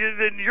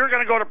 then you're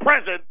going to go to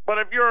prison. But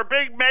if you're a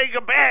big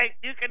mega bank,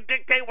 you can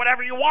dictate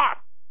whatever you want.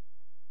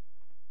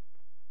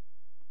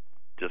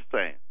 Just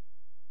saying.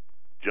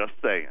 Just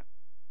saying.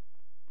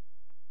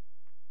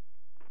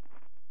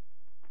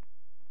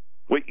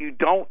 What you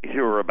don't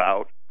hear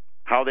about,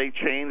 how they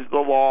changed the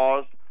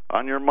laws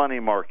on your money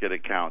market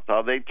accounts,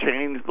 how they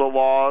changed the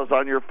laws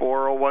on your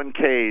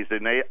 401ks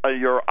and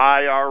your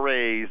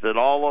IRAs and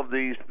all of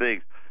these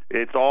things.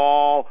 It's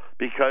all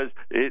because,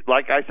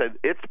 like I said,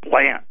 it's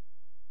planned.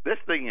 This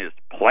thing is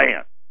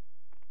planned.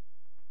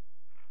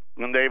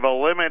 And they've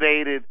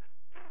eliminated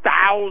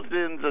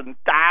thousands and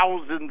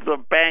thousands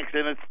of banks,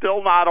 and it's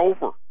still not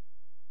over.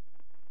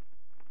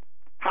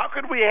 How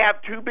could we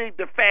have too big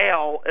to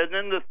fail, and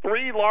then the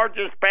three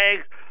largest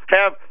banks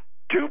have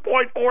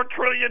 $2.4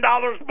 trillion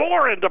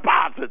more in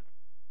deposits?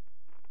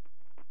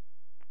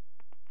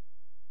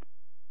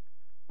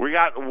 We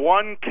got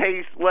one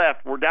case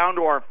left. We're down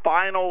to our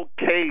final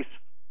case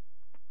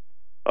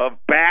of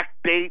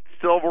backdate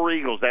Silver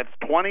Eagles. That's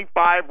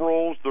 25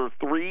 rolls. They're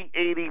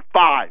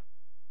 $385.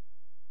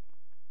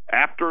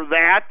 After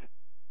that,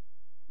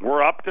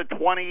 we're up to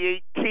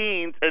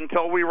 2018s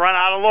until we run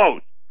out of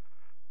lows.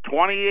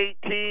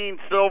 2018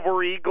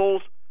 Silver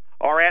Eagles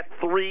are at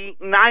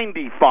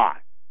 $395.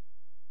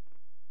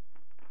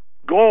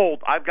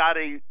 Gold, I've got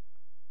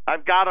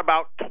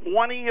about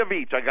 20 of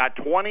each. I got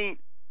 $20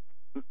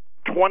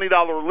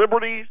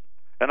 Liberties,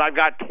 and I've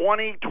got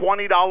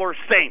 $20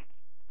 Saints.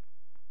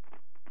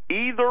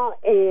 Either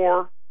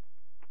or,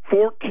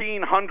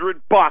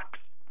 $1,400.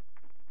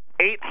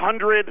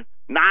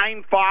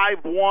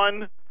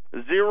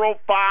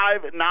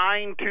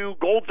 800-951-0592.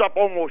 Gold's up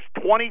almost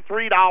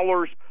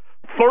 $23.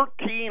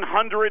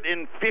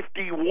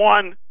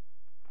 1,351.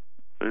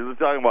 We're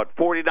talking about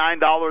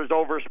 $49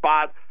 over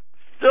spot.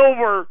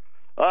 Silver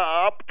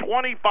up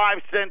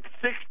 25 cents,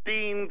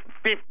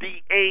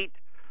 16.58.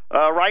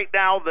 Right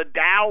now, the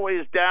Dow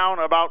is down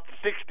about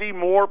 60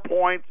 more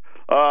points.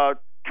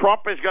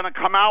 Trump is going to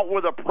come out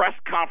with a press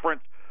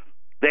conference.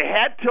 They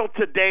had till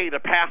today to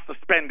pass the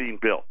spending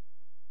bill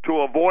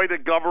to avoid a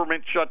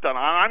government shutdown.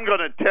 I'm going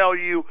to tell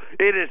you,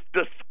 it is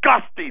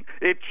disgusting.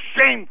 It's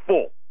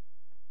shameful.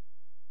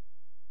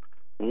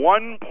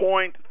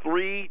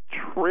 $1.3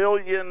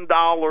 trillion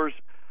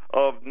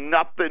of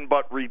nothing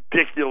but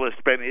ridiculous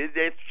spending.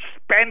 It's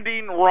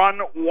spending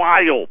run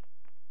wild.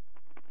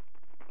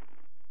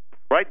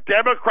 Right?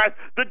 Democrats,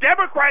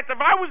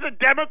 if I was a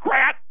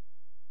Democrat,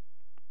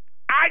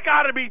 I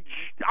gotta be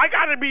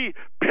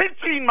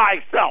pinching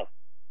myself.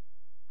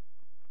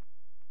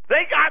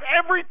 They got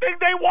everything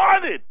they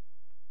wanted.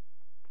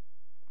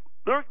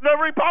 The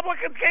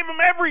Republicans gave them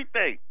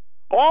everything.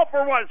 All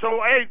for one.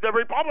 So, hey, the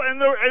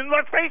Republican, and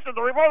let's face it,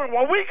 the Republican,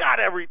 well, we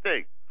got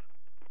everything.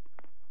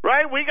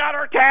 Right? We got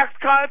our tax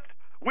cuts.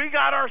 We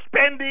got our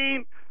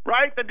spending.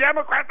 Right? The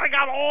Democrats, they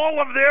got all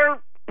of their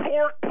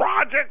pork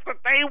projects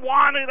that they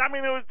wanted. I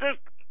mean, it was just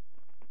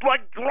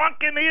like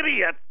drunken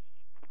idiots.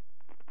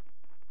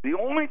 The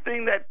only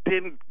thing that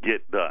didn't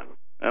get done,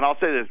 and I'll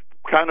say this,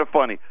 kind of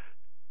funny,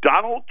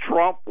 Donald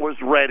Trump was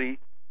ready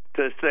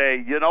to say,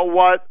 you know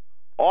what?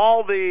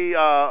 All the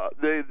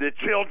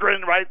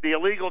children, right, the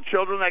illegal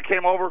children that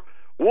came over,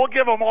 we'll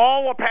give them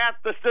all a path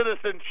to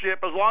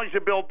citizenship as long as you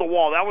build the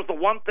wall. That was the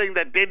one thing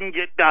that didn't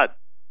get done,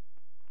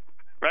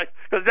 right?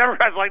 Because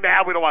Democrats are like,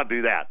 nah, we don't want to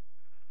do that.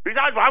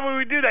 Besides, why would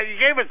we do that? You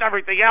gave us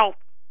everything else.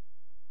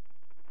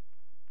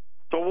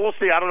 So we'll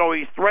see. I don't know.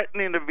 He's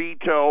threatening to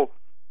veto.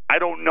 I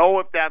don't know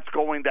if that's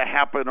going to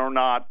happen or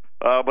not,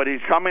 but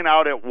he's coming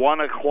out at 1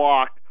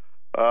 o'clock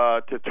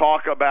to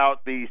talk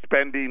about the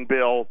spending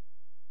bill.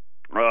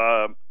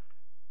 And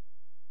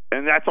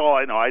that's all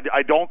I know. I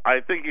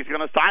think he's going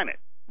to sign it,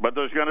 but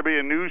there's going to be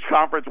a news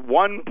conference,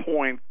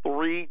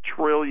 $1.3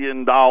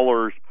 trillion.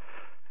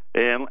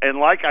 And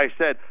like I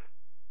said,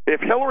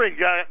 if Hillary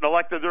got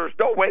elected, there's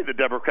no way the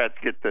Democrats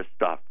get this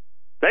stuff.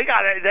 They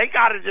got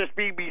to just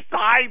be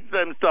besides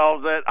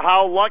themselves at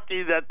how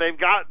lucky that they've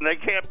gotten. They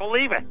can't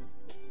believe it.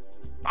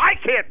 I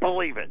can't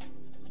believe it.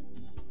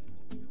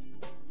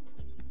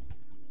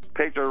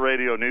 Patriot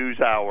Radio News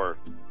Hour.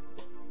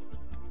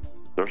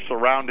 They're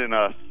surrounding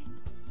us.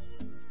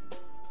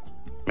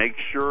 Make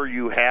sure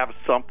you have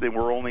something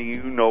where only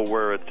you know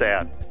where it's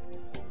at.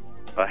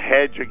 A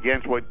hedge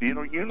against what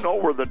you know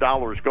where the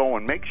dollar's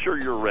going. Make sure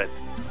you're ready.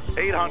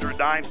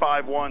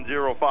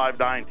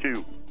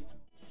 800-951-0592.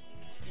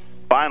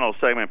 Final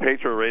segment,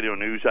 Patriot Radio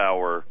News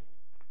Hour.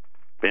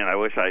 Man, I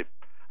wish I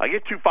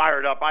get too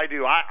fired up. I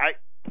do.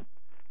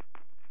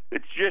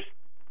 It's just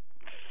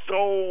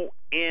so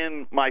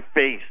in my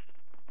face.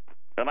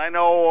 And I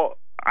know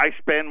I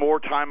spend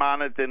more time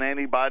on it than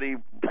anybody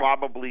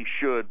probably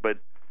should, but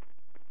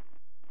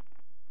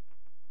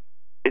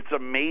it's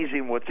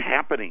amazing what's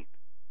happening.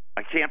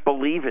 I can't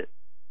believe it.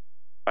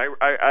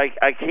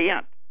 I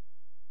can't.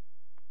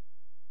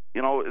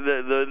 You know,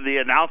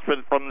 the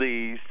announcement from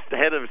the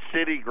head of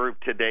Citigroup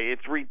today,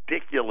 it's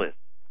ridiculous.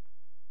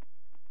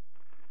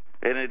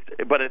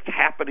 But it's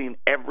happening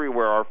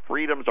everywhere. Our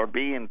freedoms are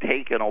being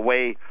taken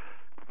away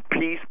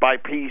piece by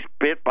piece,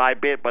 bit by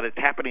bit, but it's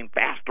happening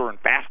faster and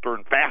faster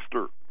and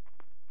faster.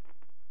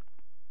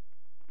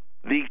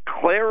 The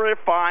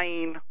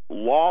clarifying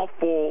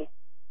lawful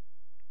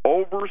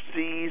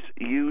overseas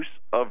use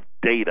of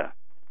data,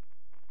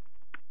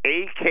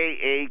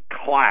 a.k.a.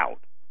 cloud,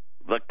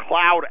 the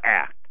Cloud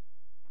Act.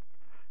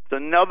 It's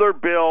another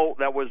bill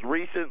that was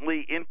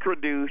recently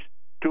introduced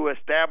to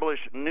establish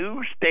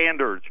new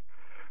standards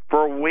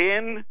for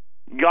when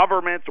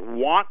governments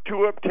want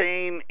to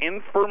obtain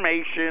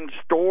information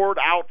stored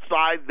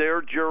outside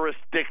their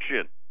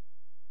jurisdiction.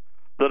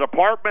 The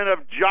Department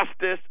of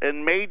Justice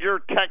and major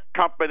tech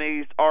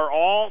companies are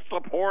all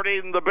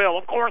supporting the bill.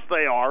 Of course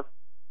they are.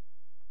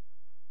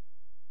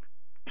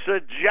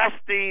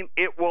 Suggesting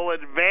it will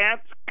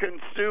advance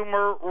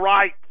consumer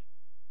rights.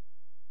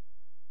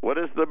 What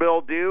does the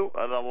bill do?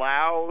 It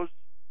allows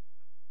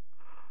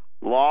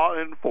law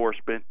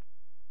enforcement,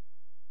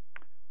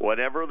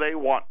 whatever they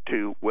want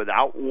to,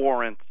 without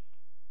warrants,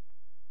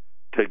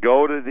 to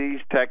go to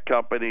these tech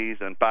companies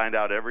and find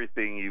out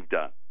everything you've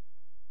done.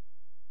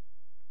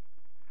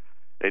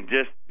 And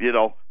just,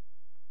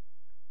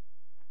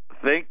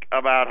 think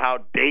about how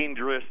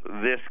dangerous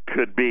this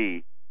could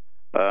be.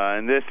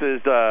 And this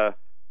is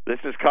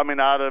coming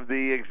out of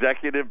the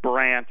executive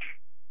branch.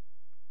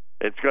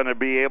 It's going to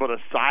be able to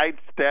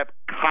sidestep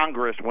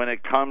Congress when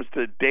it comes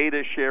to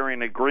data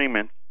sharing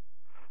agreements.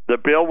 The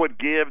bill would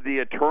give the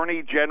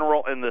Attorney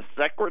General and the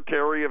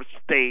Secretary of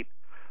State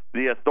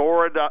the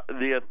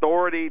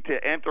authority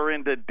to enter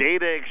into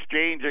data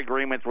exchange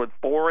agreements with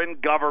foreign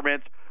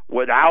governments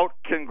without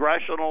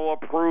congressional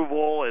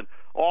approval and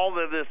all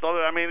of this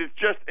other. I mean,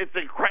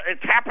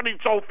 it's happening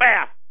so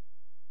fast,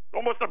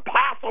 almost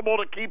impossible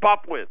to keep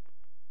up with.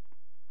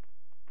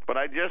 But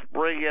I just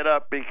bring it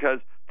up because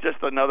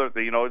just another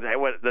thing,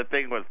 the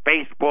thing with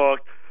Facebook,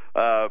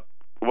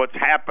 what's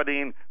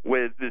happening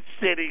with the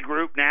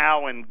Citigroup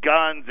now and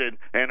guns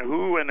and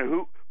who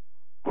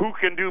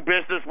can do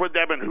business with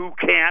them and who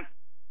can't,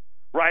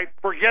 right?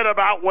 Forget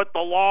about what the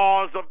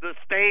laws of the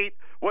state,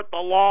 what the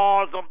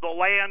laws of the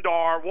land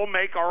are. We'll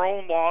make our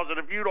own laws, and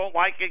if you don't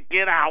like it,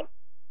 get out.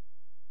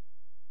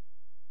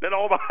 Then,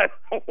 oh, by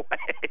the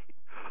way,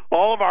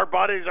 all of our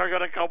buddies are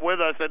going to come with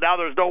us, and now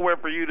there's nowhere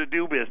for you to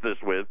do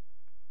business with.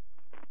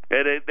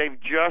 And they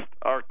just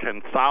are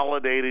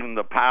consolidating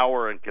the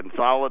power.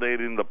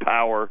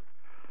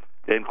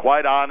 And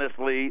quite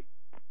honestly,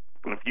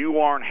 if you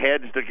aren't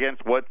hedged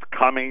against what's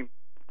coming,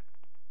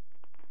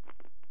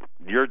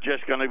 you're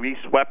just going to be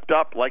swept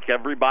up like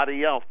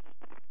everybody else.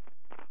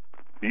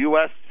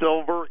 U.S.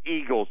 Silver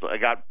Eagles, I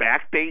got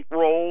backdate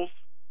rolls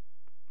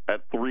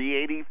at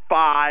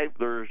 385.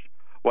 There's,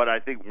 I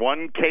think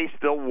one case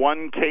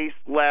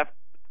left.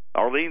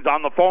 Arlene's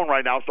on the phone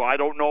right now, so I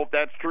don't know if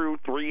that's true.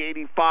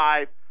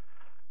 385.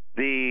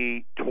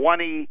 The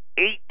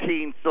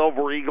 2018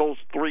 Silver Eagles,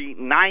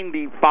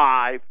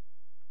 395.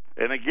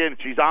 And again,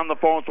 she's on the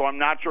phone, so I'm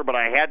not sure, but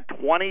I had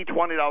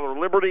 $20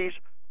 Liberties,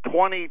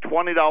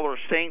 $20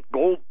 St.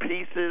 Gold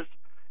pieces,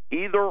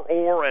 either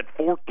or at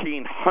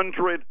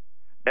 1,400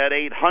 at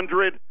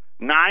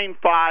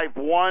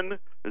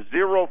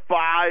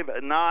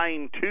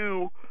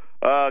 800-951-0592.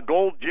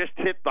 Gold just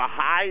hit the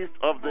highs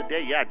of the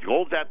day. Yeah,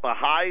 gold's at the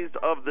highs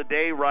of the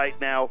day right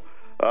now.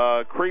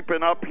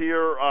 Creeping up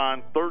here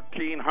on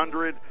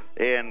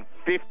 $1,352,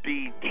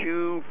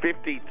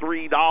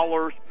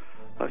 $53.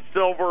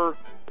 Silver,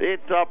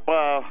 it's up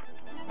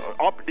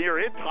near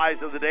its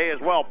highs of the day as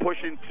well,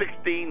 pushing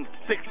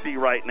 $1,660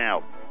 right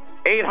now.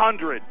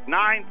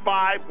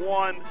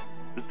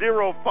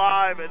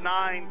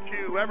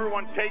 800-951-0592.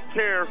 Everyone take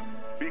care.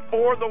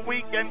 Before the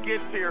weekend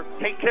gets here,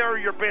 take care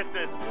of your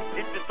business.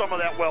 Get you some of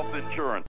that wealth insurance.